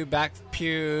B52, Back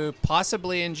Pew,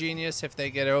 possibly Ingenious if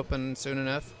they get open soon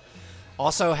enough.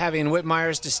 Also having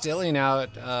Whitmire's Distilling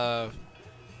out.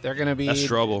 They're going to be... That's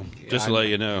trouble, just to let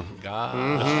you know.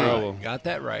 That's trouble. Got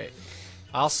that right.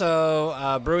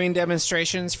 Also, brewing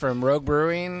demonstrations from Rogue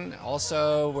Brewing.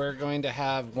 Also, we're going to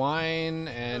have wine,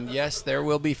 and yes, there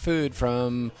will be food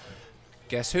from...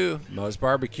 Guess who? Moe's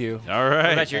Barbecue. All What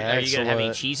right. about are you going to have any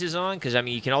Excellent. cheeses on? Because,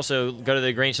 you can also go to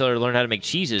the grain cellar to learn how to make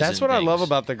cheeses. That's and what I love things.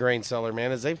 about the grain cellar,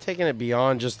 man, is they've taken it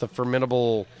beyond just the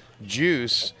fermentable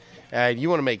juice. You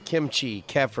want to make kimchi,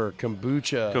 kefir,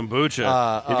 kombucha.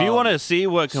 Kombucha. If you want to see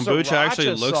what kombucha actually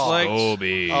sriracha looks sauce. like,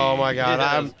 Oh my God!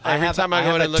 I Every have time I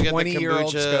go in and look at the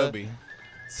 20-year-old kombucha, SCOBY.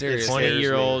 Seriously.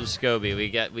 20-year-old SCOBY.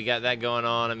 We got that going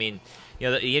on.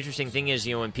 The interesting thing is,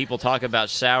 when people talk about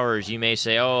sours, you may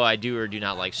say, "Oh, I do or do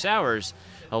not like sours."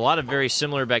 a lot of very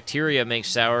similar bacteria make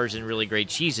sours and really great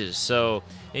cheeses. So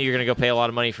you're going to go pay a lot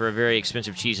of money for a very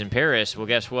expensive cheese in Paris. Well,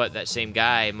 guess what? That same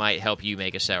guy might help you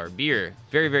make a sour beer.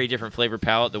 Very, very different flavor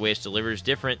palette. The way it's delivered is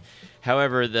different.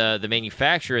 However, the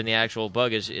manufacturer and the actual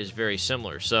bug is very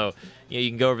similar. So you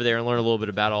can go over there and learn a little bit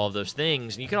about all of those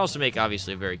things. And you can also make,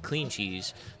 obviously, a very clean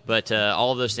cheese. But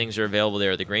all of those things are available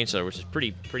there at the Grain Cellar, which is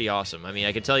pretty awesome. I mean,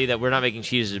 I can tell you that we're not making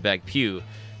cheeses at Back Pew.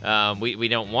 We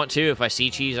don't want to. If I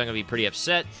see cheese, I'm going to be pretty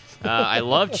upset. I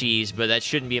love cheese, but that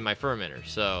shouldn't be in my fermenter.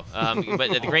 So, but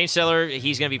at the Grain Cellar,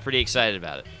 he's going to be pretty excited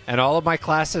about it. And all of my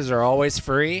classes are always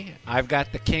free. I've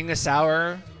got the King of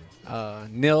Sour,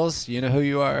 Nils. You know who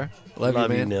you are. Love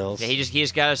you, man. Nils. Yeah, he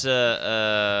just got us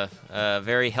a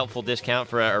very helpful discount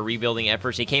for our rebuilding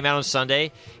efforts. He came out on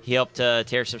Sunday. He helped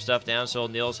tear some stuff down, so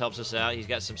Nils helps us out. He's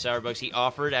got some sour bugs. He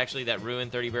offered, actually, that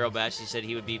ruined 30-barrel batch. He said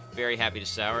he would be very happy to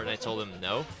sour it, and I told him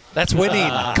no. That's winning.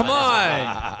 Come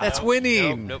on. That's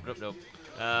winning. Nope.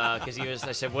 Because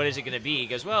I said, what is it going to be? He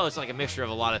goes, well, it's like a mixture of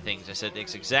a lot of things. I said,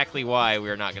 it's exactly why we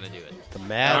are not going to do it. The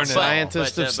mad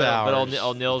scientist of sours. But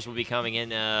old Nils will be coming in.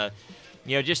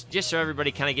 Just so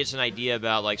everybody kind of gets an idea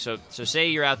about, like, so say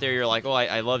you're out there, you're like, oh,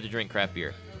 I love to drink craft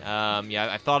beer.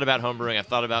 I've thought about homebrewing. I've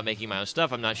thought about making my own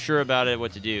stuff. I'm not sure about it,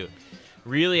 what to do.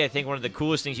 Really, I think one of the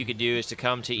coolest things you could do is to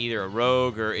come to either a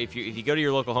Rogue or if you go to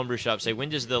your local homebrew shop, say, when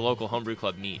does the local homebrew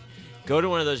club meet? Go to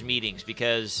one of those meetings,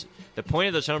 because the point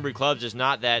of those homebrew clubs is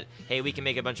not that, hey, we can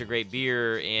make a bunch of great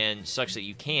beer and sucks that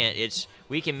you can't. It's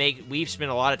we've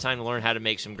spent a lot of time to learn how to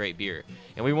make some great beer,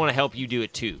 and we want to help you do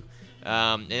it too.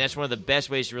 And that's one of the best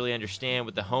ways to really understand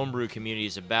what the homebrew community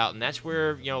is about, and that's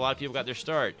where a lot of people got their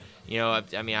start. I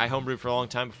homebrewed for a long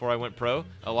time before I went pro.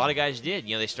 A lot of guys did.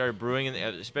 They started brewing,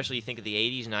 especially you think of the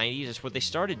 80s, 90s. That's what they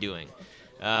started doing.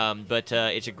 But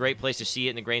it's a great place to see it,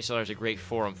 and the Grain Cellar is a great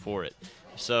forum for it.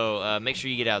 So make sure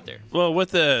you get out there. Well,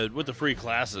 with the free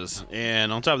classes,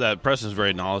 and on top of that, Preston's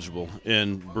very knowledgeable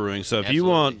in brewing. So if you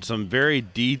want some very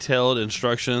detailed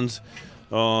instructions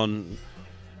on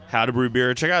how to brew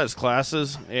beer, check out his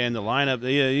classes and the lineup.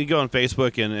 You go on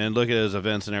Facebook and look at his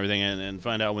events and everything and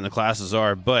find out when the classes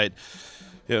are. But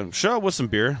show up with some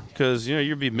beer, because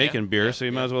you'll be making beer, so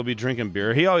you might as well be drinking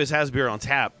beer. He always has beer on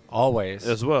tap. Always.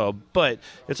 As well. But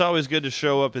it's always good to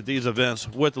show up at these events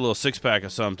with a little six-pack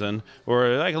of something,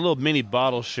 or like a little mini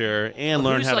bottle share, and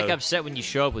learn how to... Who's upset when you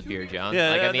show up with beer, John?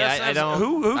 Yeah, I don't...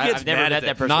 Who gets I've never mad met at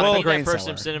that person. Not I the think Grain that person,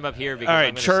 Cellar. send him up here because All I'm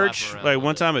right, gonna church, slap him around like a one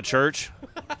little time at church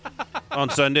on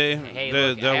Sunday, Hey,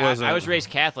 that look, wasn't... I was raised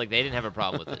Catholic. They didn't have a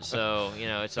problem with it, so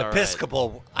it's all right.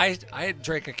 Episcopal. I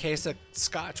drank a case of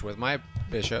scotch with my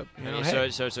bishop.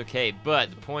 So it's okay. But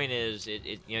the point is,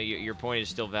 your point is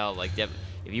still valid. Like,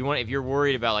 if you're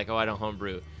worried about, like, oh, I don't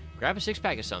homebrew, grab a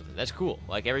six-pack of something. That's cool.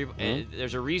 Like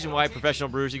there's a reason why professional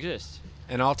brewers exist.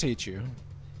 And I'll teach you.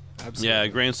 Absolutely. Yeah,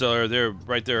 Grain Cellar. They're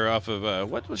right there off of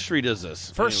what street is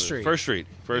this? First Street. First Street.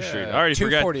 I already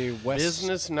forgot. 240 West.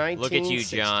 Business 1960. Look at you,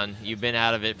 John. You've been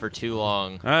out of it for too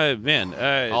long. Man,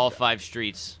 All 5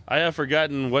 streets. I have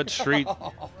forgotten what street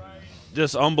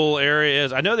this Humble area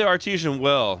is. I know the Artesian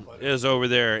Well is over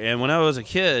there, and when I was a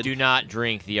kid, Do not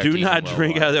drink the Artesian do not well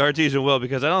drink water. out of the Artesian Well,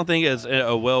 because I don't think it's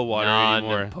a well water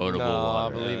anymore. Non-potable No, I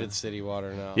water. believe it's city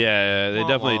water now. Yeah, they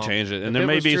definitely changed it, and there If it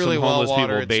may was be truly some well homeless water,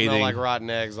 people it'd smell bathing. like rotten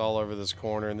eggs all over this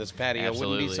corner, and this patio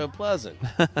wouldn't be Absolutely. so pleasant.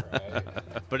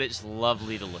 But it's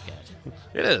lovely to look at.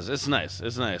 It is. It's nice.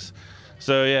 It's nice.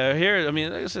 So yeah, here. I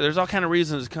mean, like I said, there's all kind of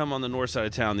reasons to come on the north side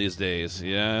of town these days.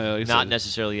 Yeah, like I Not said,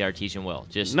 necessarily the Artesian Well.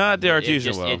 Just Not the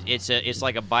Artesian Well. It's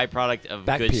like a byproduct of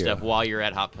Back good pier. stuff while you're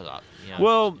at Hot Pot.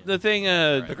 Well, the thing,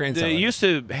 Grain they Cellar. used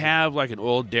to have like an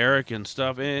old derrick and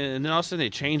stuff, and then all of a sudden they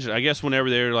changed it. I guess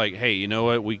whenever they're like, "Hey, you know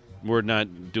what? We're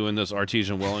not doing this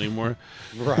Artesian Well anymore."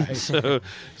 Right. So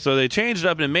they changed it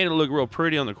up and it made it look real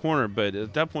pretty on the corner. But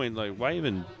at that point, like, why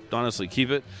even honestly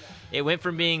keep it? It went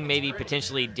from being maybe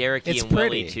potentially derricky It's and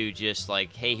welly pretty. to just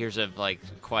like, hey, here's a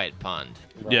quiet pond.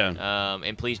 Yeah.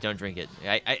 And please don't drink it.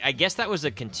 I guess that was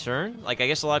a concern. Like, I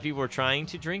guess a lot of people were trying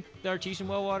to drink the Artesian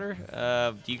well water.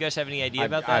 Do you guys have any idea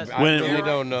about that? I really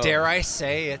don't know. Dare I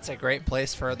say it's a great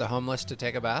place for the homeless to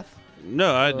take a bath?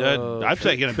 No, I've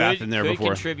taken a bath in there could before,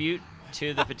 contribute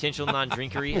to the potential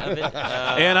non-drinkery of it.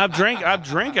 and I've drank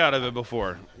out of it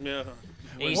before. Yeah.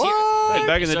 And you see- Hey,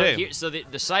 back in the so day. Here, so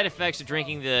the side effects of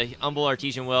drinking the Humble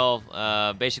Artesian Well,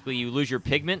 basically you lose your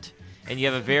pigment and you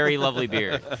have a very lovely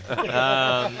beer. It's my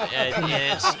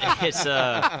a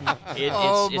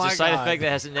side God. effect that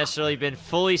hasn't necessarily been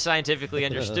fully scientifically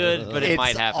understood, but it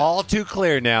might happen. all too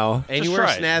clear now. And Just you wear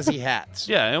try it. snazzy hats.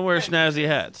 Yeah, and wear snazzy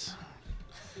hats.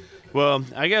 Well,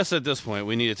 I guess at this point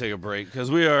we need to take a break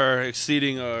because we are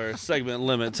exceeding our segment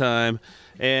limit time,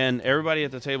 and everybody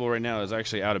at the table right now is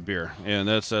actually out of beer, and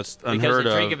that's unheard of. Because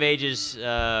the Drink of Ages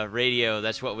radio,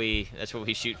 that's what we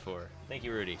shoot for. Thank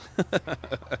you, Rudy.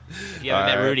 If you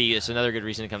haven't met Rudy, it's another good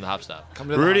reason to come to Hop Stop.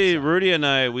 Rudy and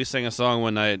I, we sang a song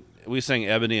one night. We sang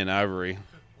Ebony and Ivory.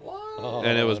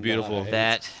 And it was beautiful. Nice.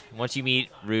 That once you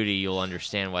meet Rudy, you'll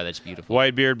understand why that's beautiful.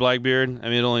 White beard, black beard. I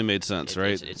mean, it only made sense,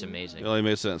 right? It's amazing. It only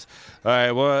made sense. All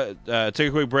right, well, take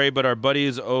a quick break, but our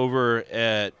buddies over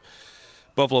at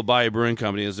Buffalo Bayou Brewing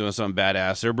Company is doing something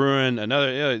badass. They're brewing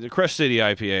another. The Crush City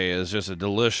IPA is just a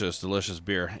delicious, delicious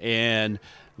beer, and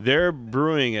they're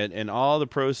brewing it, and all the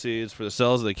proceeds for the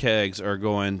sales of the kegs are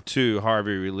going to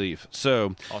Harvey Relief.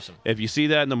 So, awesome. If you see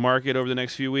that in the market over the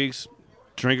next few weeks,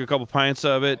 drink a couple pints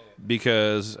of it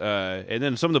because, and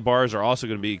then some of the bars are also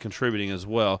going to be contributing as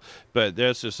well. But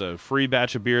that's just a free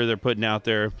batch of beer they're putting out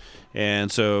there,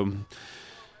 and so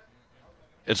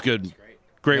it's good.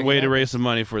 Great way to raise some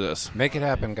money for this. Make it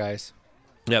happen, guys.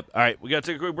 Yep. All right, we got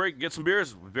to take a quick break, get some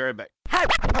beers. We'll be right back.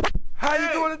 How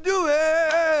you gonna do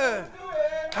it?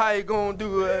 How you gonna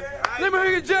do it? Let me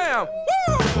hear you jam.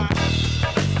 Woo!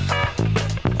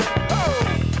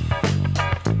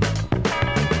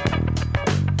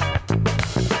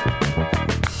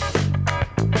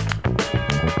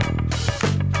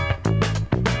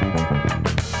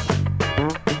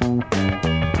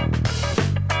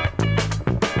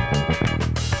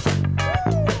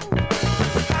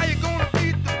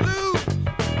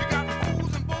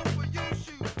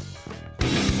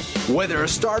 Whether a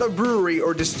startup brewery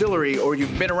or distillery or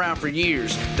you've been around for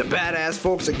years, the badass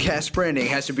folks at Cash Branding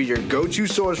has to be your go-to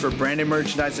source for branded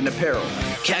merchandise and apparel.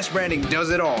 Cash Branding does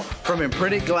it all, from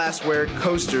imprinted glassware,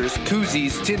 coasters,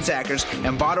 koozies, tin tackers,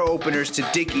 and bottle openers to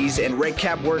Dickies and red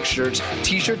cap work shirts,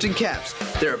 t-shirts, and caps.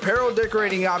 Their apparel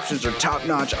decorating options are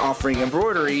top-notch, offering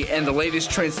embroidery and the latest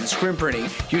trends in screen printing,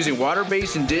 using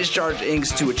water-based and discharge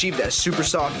inks to achieve that super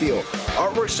soft feel.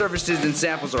 Artwork services and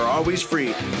samples are always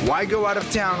free. Why go out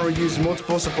of town or use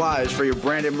multiple suppliers for your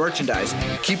branded merchandise?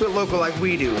 Keep it local like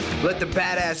we do. Let the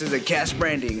badasses at Cash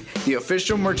Branding, the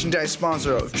official merchandise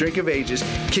sponsor of Drink of Ages,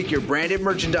 kick your branded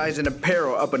merchandise and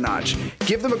apparel up a notch.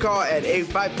 Give them a call at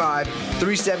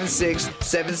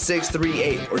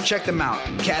 855-376-7638 or check them out,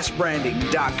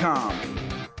 cashbranding.com.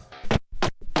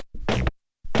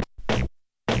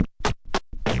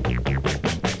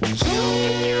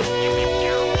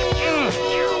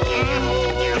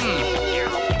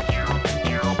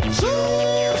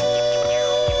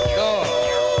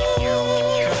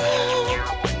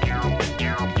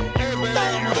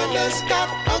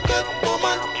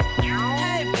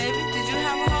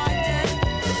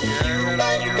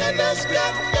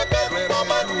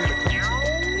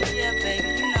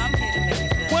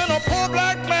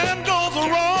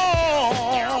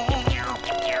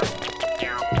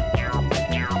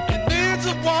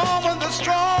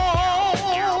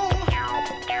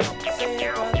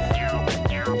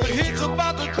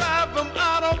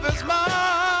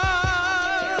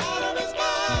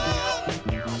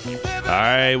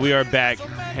 We are back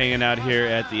hanging out here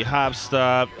at the Hop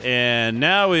Stop, and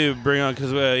now we bring on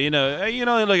because you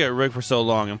look at Rick for so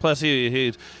long, and plus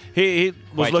he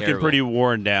was looking pretty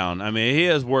worn down. I mean, he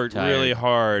has worked really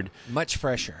hard, much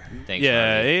fresher. Thanks,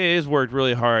 yeah, he has worked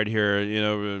really hard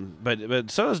here,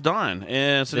 but so has Dawn,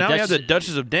 and so now we have the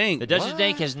Duchess of Dank. The Duchess of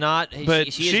Dank has not,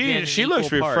 but she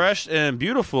looks refreshed and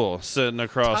beautiful sitting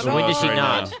across. When does she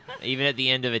not? Now. Even at the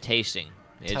end of a tasting.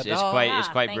 It's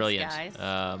quite brilliant.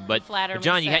 But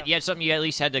John, you had something you at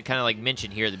least had to kind of like mention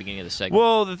here at the beginning of the segment.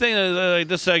 Well, the thing is,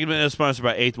 this segment is sponsored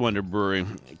by Eighth Wonder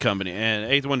Brewing Company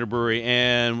and Eighth Wonder Brewery,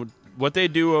 and what they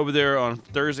do over there on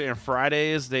Thursday and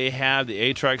Fridays, they have the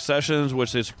 8-track sessions,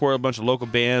 which they support a bunch of local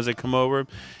bands that come over,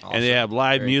 and they have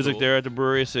live music there at the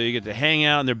brewery, so you get to hang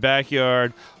out in their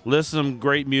backyard, listen to some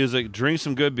great music, drink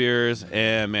some good beers,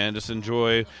 and, man, just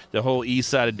enjoy the whole east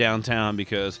side of downtown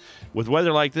because with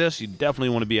weather like this, you definitely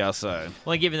want to be outside.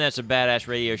 Well, given that's a badass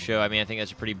radio show, I mean, I think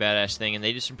that's a pretty badass thing, and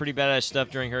they did some pretty badass stuff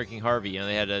during Hurricane Harvey.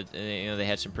 They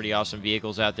had some pretty awesome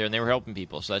vehicles out there, and they were helping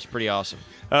people, so that's pretty awesome.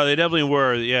 Oh, they definitely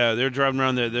were. Yeah, they're driving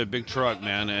around their big truck,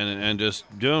 man, and just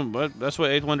doing. But that's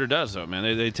what Eighth Wonder does, though,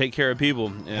 man. They take care of people,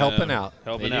 helping out.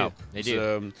 They do.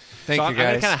 So, Thank you, guys. I'm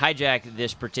going to kind of hijack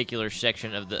this particular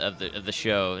section of the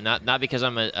show, not because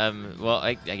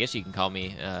I guess you can call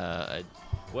me.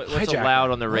 What's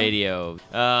allowed on the radio?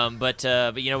 But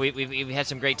we've had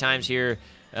some great times here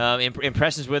And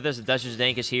Preston's with us. The Dutchess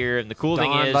Dank is here. And the cool Don,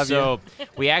 thing is, love so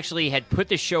we actually had put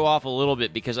the show off a little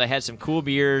bit because I had some cool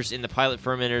beers in the pilot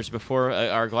fermenters before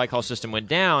our glycol system went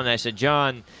down. And I said,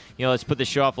 John, let's put the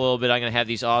show off a little bit. I'm going to have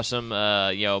these awesome,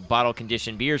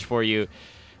 bottle-conditioned beers for you.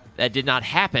 That did not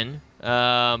happen.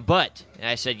 But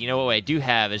I said, what I do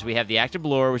have is we have the Active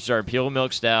Blower, which is our Imperial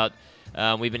Milk Stout.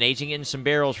 We've been aging it in some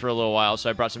barrels for a little while, so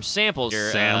I brought some samples.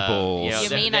 Samples.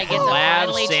 You mean I get to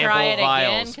finally try it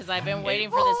again? Because I've been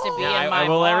waiting for this to be in my I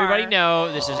will let bar. everybody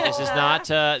know this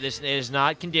is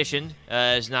not conditioned.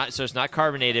 It's not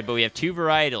carbonated, but we have 2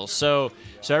 varietals. So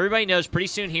everybody knows pretty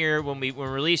soon here when we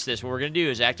release this, what we're going to do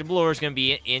is Active Blower is going to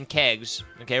be in kegs.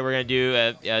 Okay, we're going to do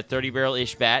a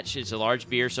 30-barrel-ish batch. It's a large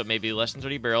beer, so it may be less than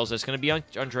 30 barrels. That's going to be on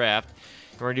draft.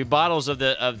 We're going to do bottles of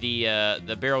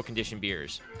the barrel-conditioned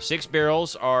beers. 6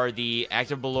 barrels are the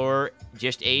Active Blower,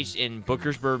 just aged in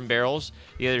Booker's bourbon barrels.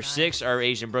 The other 6 are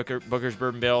aged in Booker's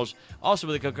bourbon barrels, also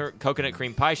with a coconut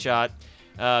cream pie shot,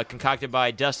 concocted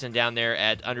by Dustin down there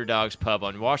at Underdog's Pub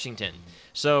on Washington.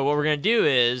 So what we're going to do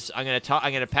is I'm going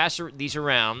to pass these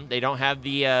around. They don't have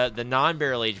the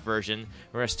non-barrel aged version.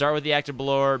 We're going to start with the Active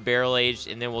Blower, barrel aged,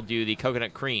 and then we'll do the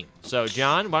coconut cream. So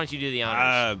John, why don't you do the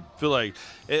honors? I feel like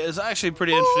it's actually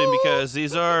pretty interesting because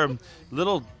these are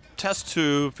little test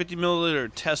tube, 50 milliliter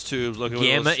test tubes.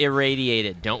 Gamma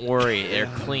irradiated. Don't worry, they're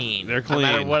clean. They're clean.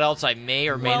 No matter what else I may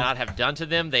or may not have done to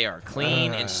them, they are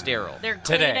clean and sterile. They're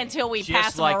clean until we Just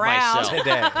pass them like around.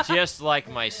 myself. Just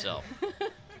like myself.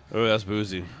 Oh, that's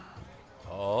boozy.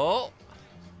 Oh.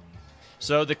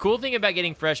 So the cool thing about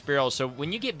getting fresh barrels, so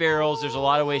when you get barrels, there's a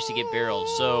lot of ways to get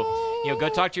barrels. So, go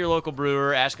talk to your local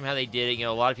brewer, ask them how they did it.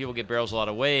 A lot of people get barrels a lot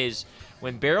of ways.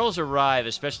 When barrels arrive,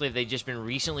 especially if they've just been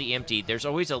recently emptied, there's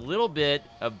always a little bit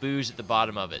of booze at the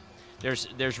bottom of it.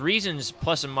 There's reasons,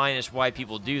 plus and minus, why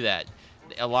people do that.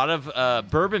 A lot of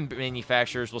bourbon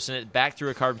manufacturers will send it back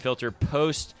through a carbon filter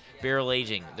post-barrel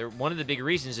aging. One of the big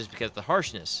reasons is because of the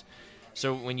harshness.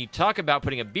 So when you talk about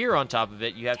putting a beer on top of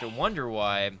it, you have to wonder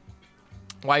why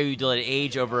you let it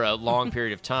age over a long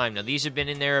period of time. Now, these have been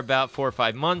in there about 4 or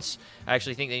 5 months. I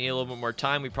actually think they need a little bit more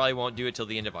time. We probably won't do it till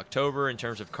the end of October in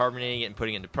terms of carbonating it and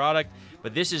putting it into product.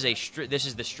 But this is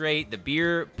the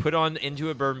beer put on into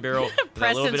a bourbon barrel with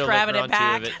a little bit of liquor on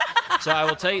top of it. So I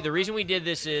will tell you, the reason we did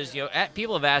this is,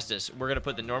 people have asked us. We're going to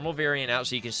put the normal variant out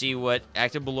so you can see what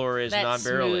Active Blower is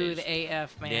non-barrel aged. That's smooth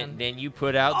AF, man. Then you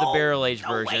put out the barrel aged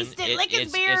version. His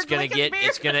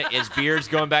beard's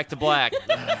going back to black.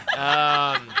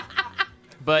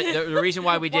 But the reason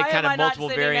why we did kind of multiple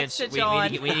variants, we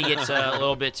need to get a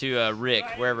little bit to Rick,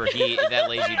 wherever that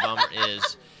lazy bum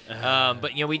is.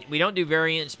 But we don't do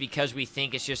variants because we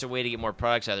think it's just a way to get more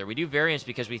products out there. We do variants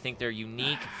because we think they're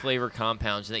unique flavor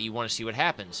compounds and that you want to see what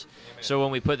happens. So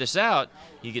when we put this out,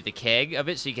 you get the keg of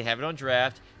it so you can have it on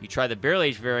draft. You try the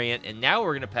barrel-aged variant, and now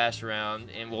we're going to pass around,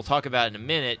 and we'll talk about it in a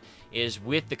minute, is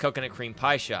with the coconut cream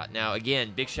pie shot. Now,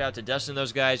 again, big shout out to Dustin and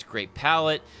those guys. Great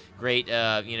palate, great,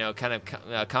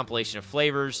 compilation of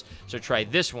flavors. So try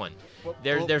this one.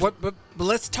 But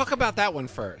let's talk about that one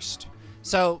first.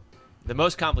 So the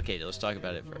most complicated. Let's talk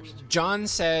about it first. John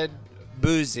said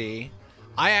boozy.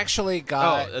 I actually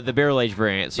got the barrel aged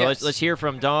variant. So yes. let's hear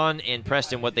from Don and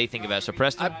Preston what they think about it. So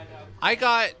Preston, I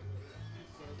got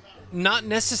not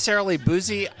necessarily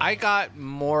boozy. I got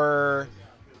more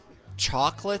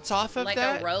chocolates off of like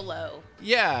that. a Rolo.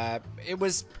 Yeah, it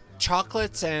was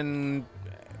chocolates and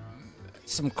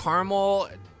some caramel.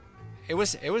 It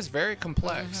was very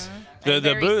complex. The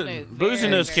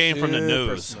booziness came from the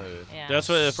nose. Yeah. That's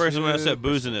what the first one I said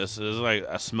booziness. It was like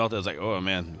I smelled it. I was like, oh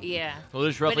man. Yeah. Well,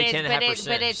 there's roughly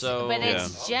 10.5%. But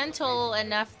it's gentle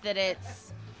enough that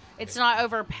it's not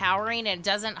overpowering. And it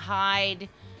doesn't hide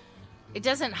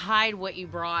what you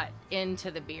brought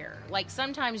into the beer. Like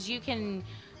sometimes you can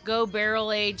go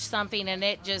barrel age something and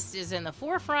it just is in the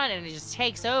forefront and it just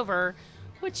takes over,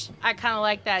 which I kind of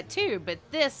like that too. But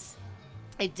this.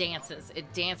 It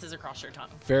dances across your tongue.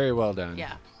 Very well done.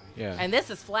 Yeah. Yeah. And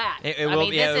this is flat. It will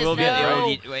be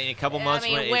in a couple months.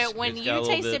 When you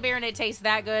taste a beer and it tastes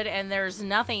that good and there's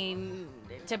nothing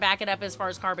to back it up as far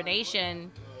as carbonation,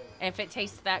 if it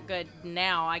tastes that good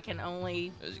now, I can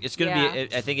only. It's going to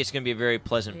be. I think it's going to be a very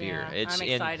pleasant beer. I'm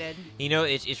excited.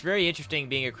 It's very interesting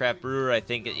being a craft brewer. I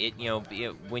think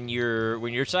when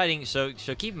you're citing. So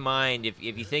keep in mind if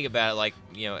you think about it, like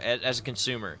as a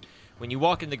consumer. When you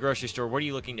walk in the grocery store, what are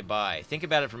you looking to buy? Think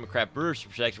about it from a craft brewer's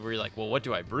perspective, where you're like, well, what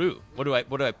do I brew? What do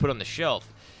I put on the shelf?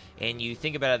 And you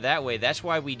think about it that way. That's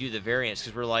why we do the variants,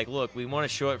 because we're like, look, we want to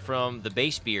show it from the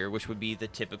base beer, which would be the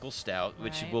typical stout,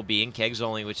 which will be in kegs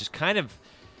only, which is kind of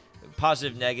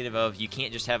positive, negative of you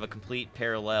can't just have a complete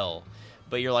parallel.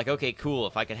 But you're like, okay, cool,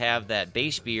 if I could have that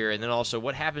base beer, and then also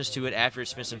what happens to it after it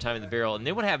spends some time in the barrel, and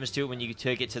then what happens to it when you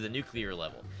take it to the nuclear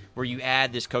level, where you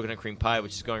add this coconut cream pie,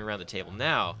 which is going around the table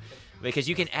now. Because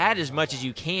you can add as much as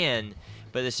you can,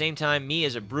 but at the same time, me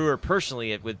as a brewer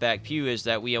personally with Back Pew is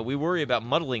that we worry about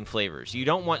muddling flavors. You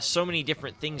don't want so many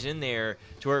different things in there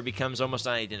to where it becomes almost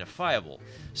unidentifiable.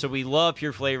 So we love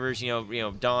pure flavors.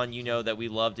 Don, you know that we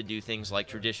love to do things like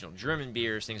traditional German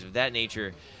beers, things of that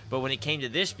nature. But when it came to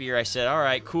this beer, I said, all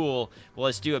right, cool. Well,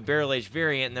 let's do a barrel-aged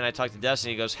variant. And then I talked to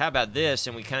Dustin. He goes, how about this?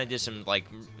 And we kind of did some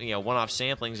one-off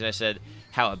samplings. And I said,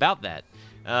 how about that?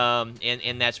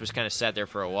 And that's what's kind of sat there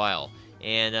for a while.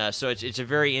 And so it's a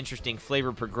very interesting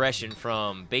flavor progression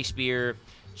from base beer,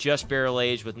 just barrel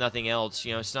aged with nothing else.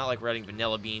 It's not like we're adding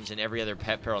vanilla beans and every other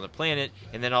pet pearl on the planet.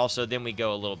 And then we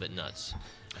go a little bit nuts.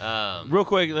 Real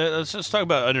quick, let's just talk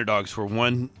about Underdogs for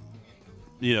one,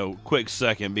 quick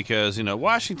second, because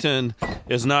Washington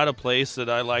is not a place that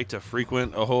I like to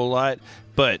frequent a whole lot,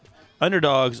 but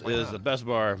Underdogs is the best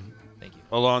bar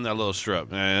along that little strip.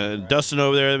 Dustin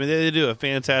over there, they do a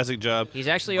fantastic job. He's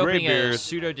actually Great opening beers. a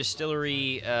pseudo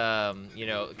distillery,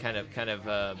 kind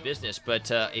of business. But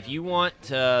if you want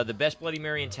the best Bloody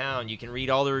Mary in town, you can read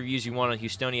all the reviews you want on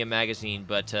Houstonia magazine.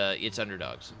 But it's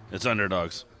Underdogs. It's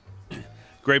Underdogs.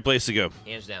 Great place to go.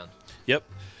 Hands down. Yep.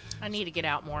 I need to get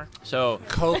out more. So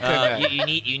Coconut.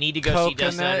 you need to go see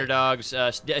Dustin Underdogs.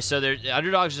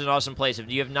 Underdogs is an awesome place.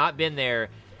 If you have not been there,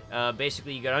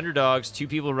 basically you got Underdogs. 2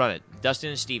 people run it, Dustin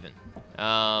and Steven.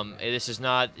 This is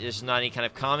not any kind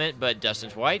of comment, but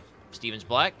Dustin's white, Steven's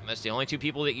black. That's the only 2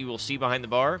 people that you will see behind the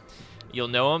bar. You'll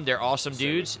know them. They're awesome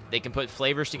dudes. They can put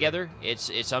flavors together.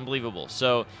 It's unbelievable.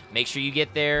 So make sure you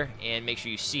get there and make sure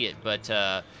you see it. But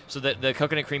so the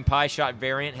coconut cream pie shot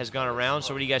variant has gone around.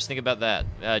 So what do you guys think about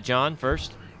that? John,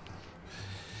 first?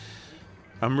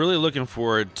 I'm really looking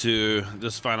forward to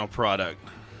this final product.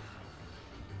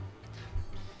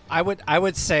 I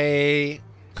would say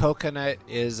coconut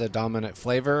is a dominant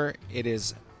flavor. It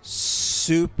is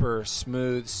super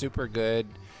smooth, super good.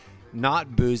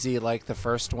 Not boozy like the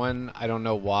first one. I don't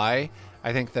know why.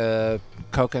 I think the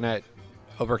coconut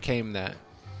overcame that.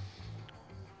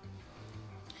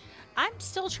 I'm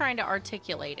still trying to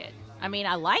articulate it. I mean,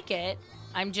 I like it.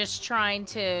 I'm just trying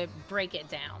to break it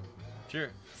down.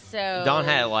 Sure. So Don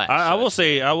had a lot. I will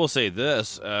say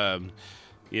this.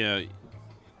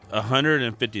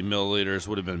 150 milliliters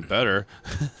would have been better.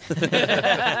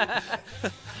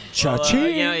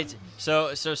 Cha-ching.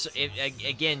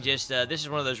 Again, just this is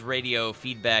one of those radio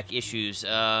feedback issues.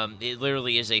 It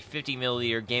literally is a 50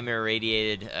 milliliter game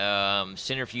irradiated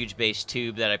centrifuge based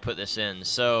tube that I put this in.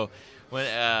 So when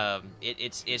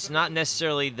it's not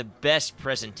necessarily the best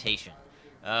presentation.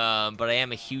 But I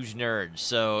am a huge nerd,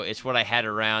 so it's what I had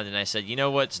around, and I said, you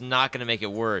know what's not going to make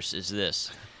it worse is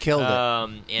this. Killed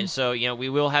it. And so, we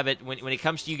will have it when it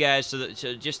comes to you guys, so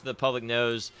just so the public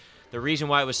knows, the reason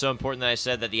why it was so important that I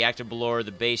said that the Active Belore,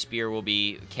 the base beer, will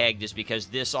be kegged is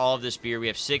because all of this beer, we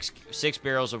have six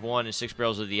barrels of one and 6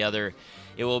 barrels of the other.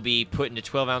 It will be put into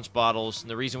 12-ounce bottles,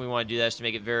 and the reason we want to do that is to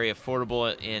make it very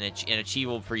affordable and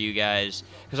achievable for you guys,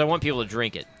 because I want people to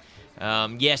drink it.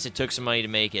 Yes, it took some money to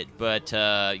make it, but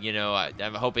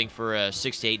I'm hoping for a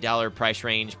 $6 to $8 price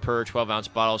range per 12-ounce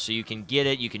bottle, so you can get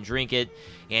it, you can drink it,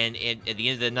 and at the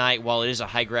end of the night, while it is a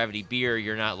high-gravity beer,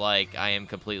 you're not like, I am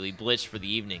completely blitzed for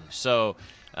the evening. So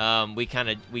we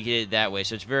get it that way.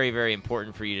 So it's very, very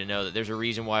important for you to know that there's a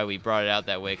reason why we brought it out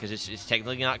that way, because it's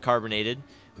technically not carbonated,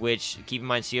 which, keep in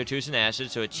mind, CO2 is an acid,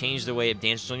 so it changed the way it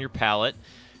dances on your palate.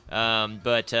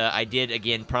 But I did,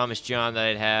 again, promise John that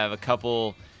I'd have a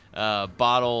couple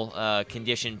bottle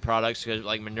conditioned products,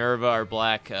 like Minerva, our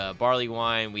black barley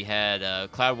wine. We had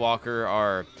Cloudwalker,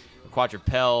 our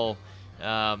Quattrapel,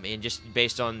 and just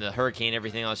based on the hurricane and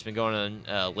everything else that's been going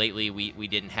on lately, we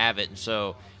didn't have it. And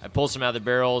so I pulled some out of the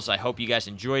barrels. I hope you guys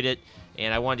enjoyed it,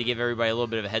 and I wanted to give everybody a little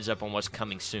bit of a heads up on what's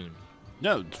coming soon.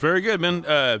 No, it's very good, man.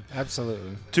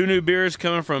 Absolutely. 2 new beers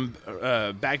coming from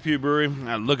Back Pew Brewery.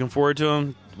 I'm looking forward to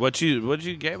them. What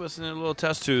you gave us in the little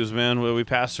test tubes, man, where we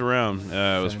passed around.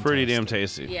 It was pretty damn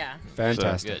tasty. Yeah.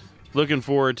 Fantastic. So, good. Looking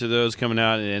forward to those coming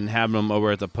out and having them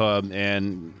over at the pub.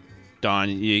 And, Don,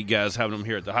 you guys having them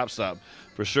here at the Hop Stop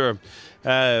for sure.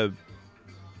 Got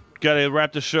to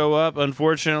wrap the show up,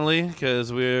 unfortunately,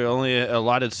 because we only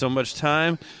allotted so much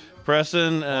time.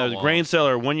 Preston, Grain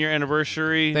Cellar, 1-year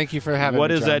anniversary. Thank you for having me,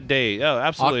 What is John. that date? Oh,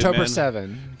 absolutely, October man.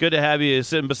 7. Good to have you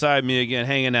sitting beside me again,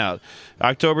 hanging out.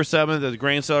 October 7th at the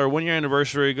Grain Cellar, 1-year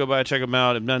anniversary. Go by, check them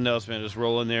out. If nothing else, man, just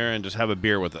roll in there and just have a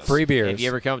beer with us. Free beers. If you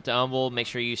ever come up to Humble, make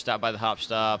sure you stop by the Hop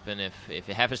Stop. And if it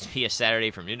happens to be a Saturday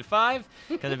from noon to 5,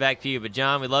 come to Back Pew. But,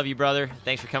 John, we love you, brother.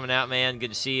 Thanks for coming out, man. Good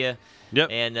to see you. Yep.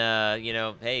 And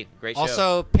hey, great show.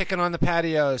 Also, picking on the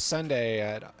patio Sunday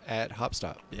at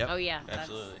Hopstop. Yep. Oh yeah,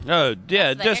 absolutely. Oh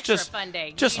yeah, That's the extra just fun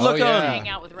day. just You look get to on. hang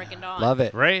out with Rick and Dawn. Love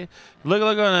it. Right? Look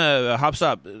on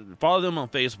Hopstop. Follow them on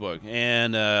Facebook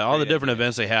and all the different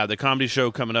events they have. The comedy show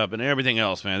coming up and everything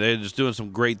else, man. They're just doing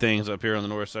some great things up here on the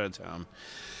north side of town.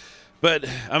 But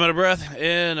I'm out of breath,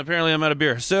 and apparently I'm out of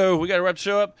beer. So we got to wrap the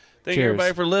show up. Thank you, Cheers.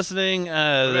 everybody, for listening. What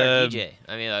about our DJ?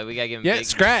 I mean, we got to give him a big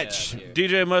Scratch.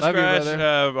 DJ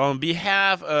Muskratch, on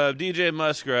behalf of DJ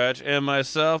Muskratch and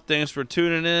myself, thanks for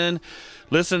tuning in.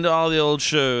 Listen to all the old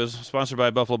shows, sponsored by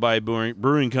Buffalo Bay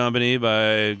Brewing Company,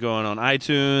 by going on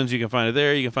iTunes. You can find it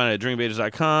there. You can find it at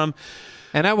drinkages.com.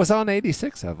 And I was on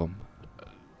 86 of them.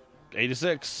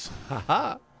 86.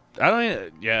 Haha. I don't know.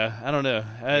 You don't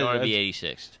want to be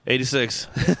 86th. 86.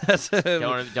 Don't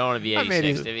want to be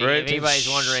 86th. If anybody's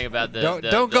wondering about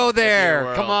don't go there.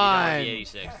 world, Come you don't wanna on. be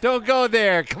 86th. Don't go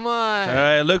there. Come on. All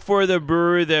right, look for the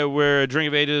brewery that we're Drink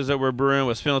of Ages that we're brewing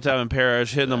with Spindletop and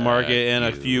Parish hitting the market in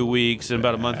a few weeks, in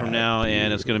about a month from now,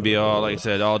 and it's going to be all, like I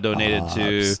said, all donated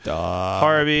to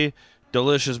Harvey.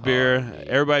 Delicious beer.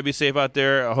 Everybody be safe out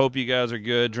there. I hope you guys are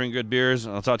good. Drink good beers.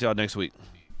 I'll talk to y'all next week.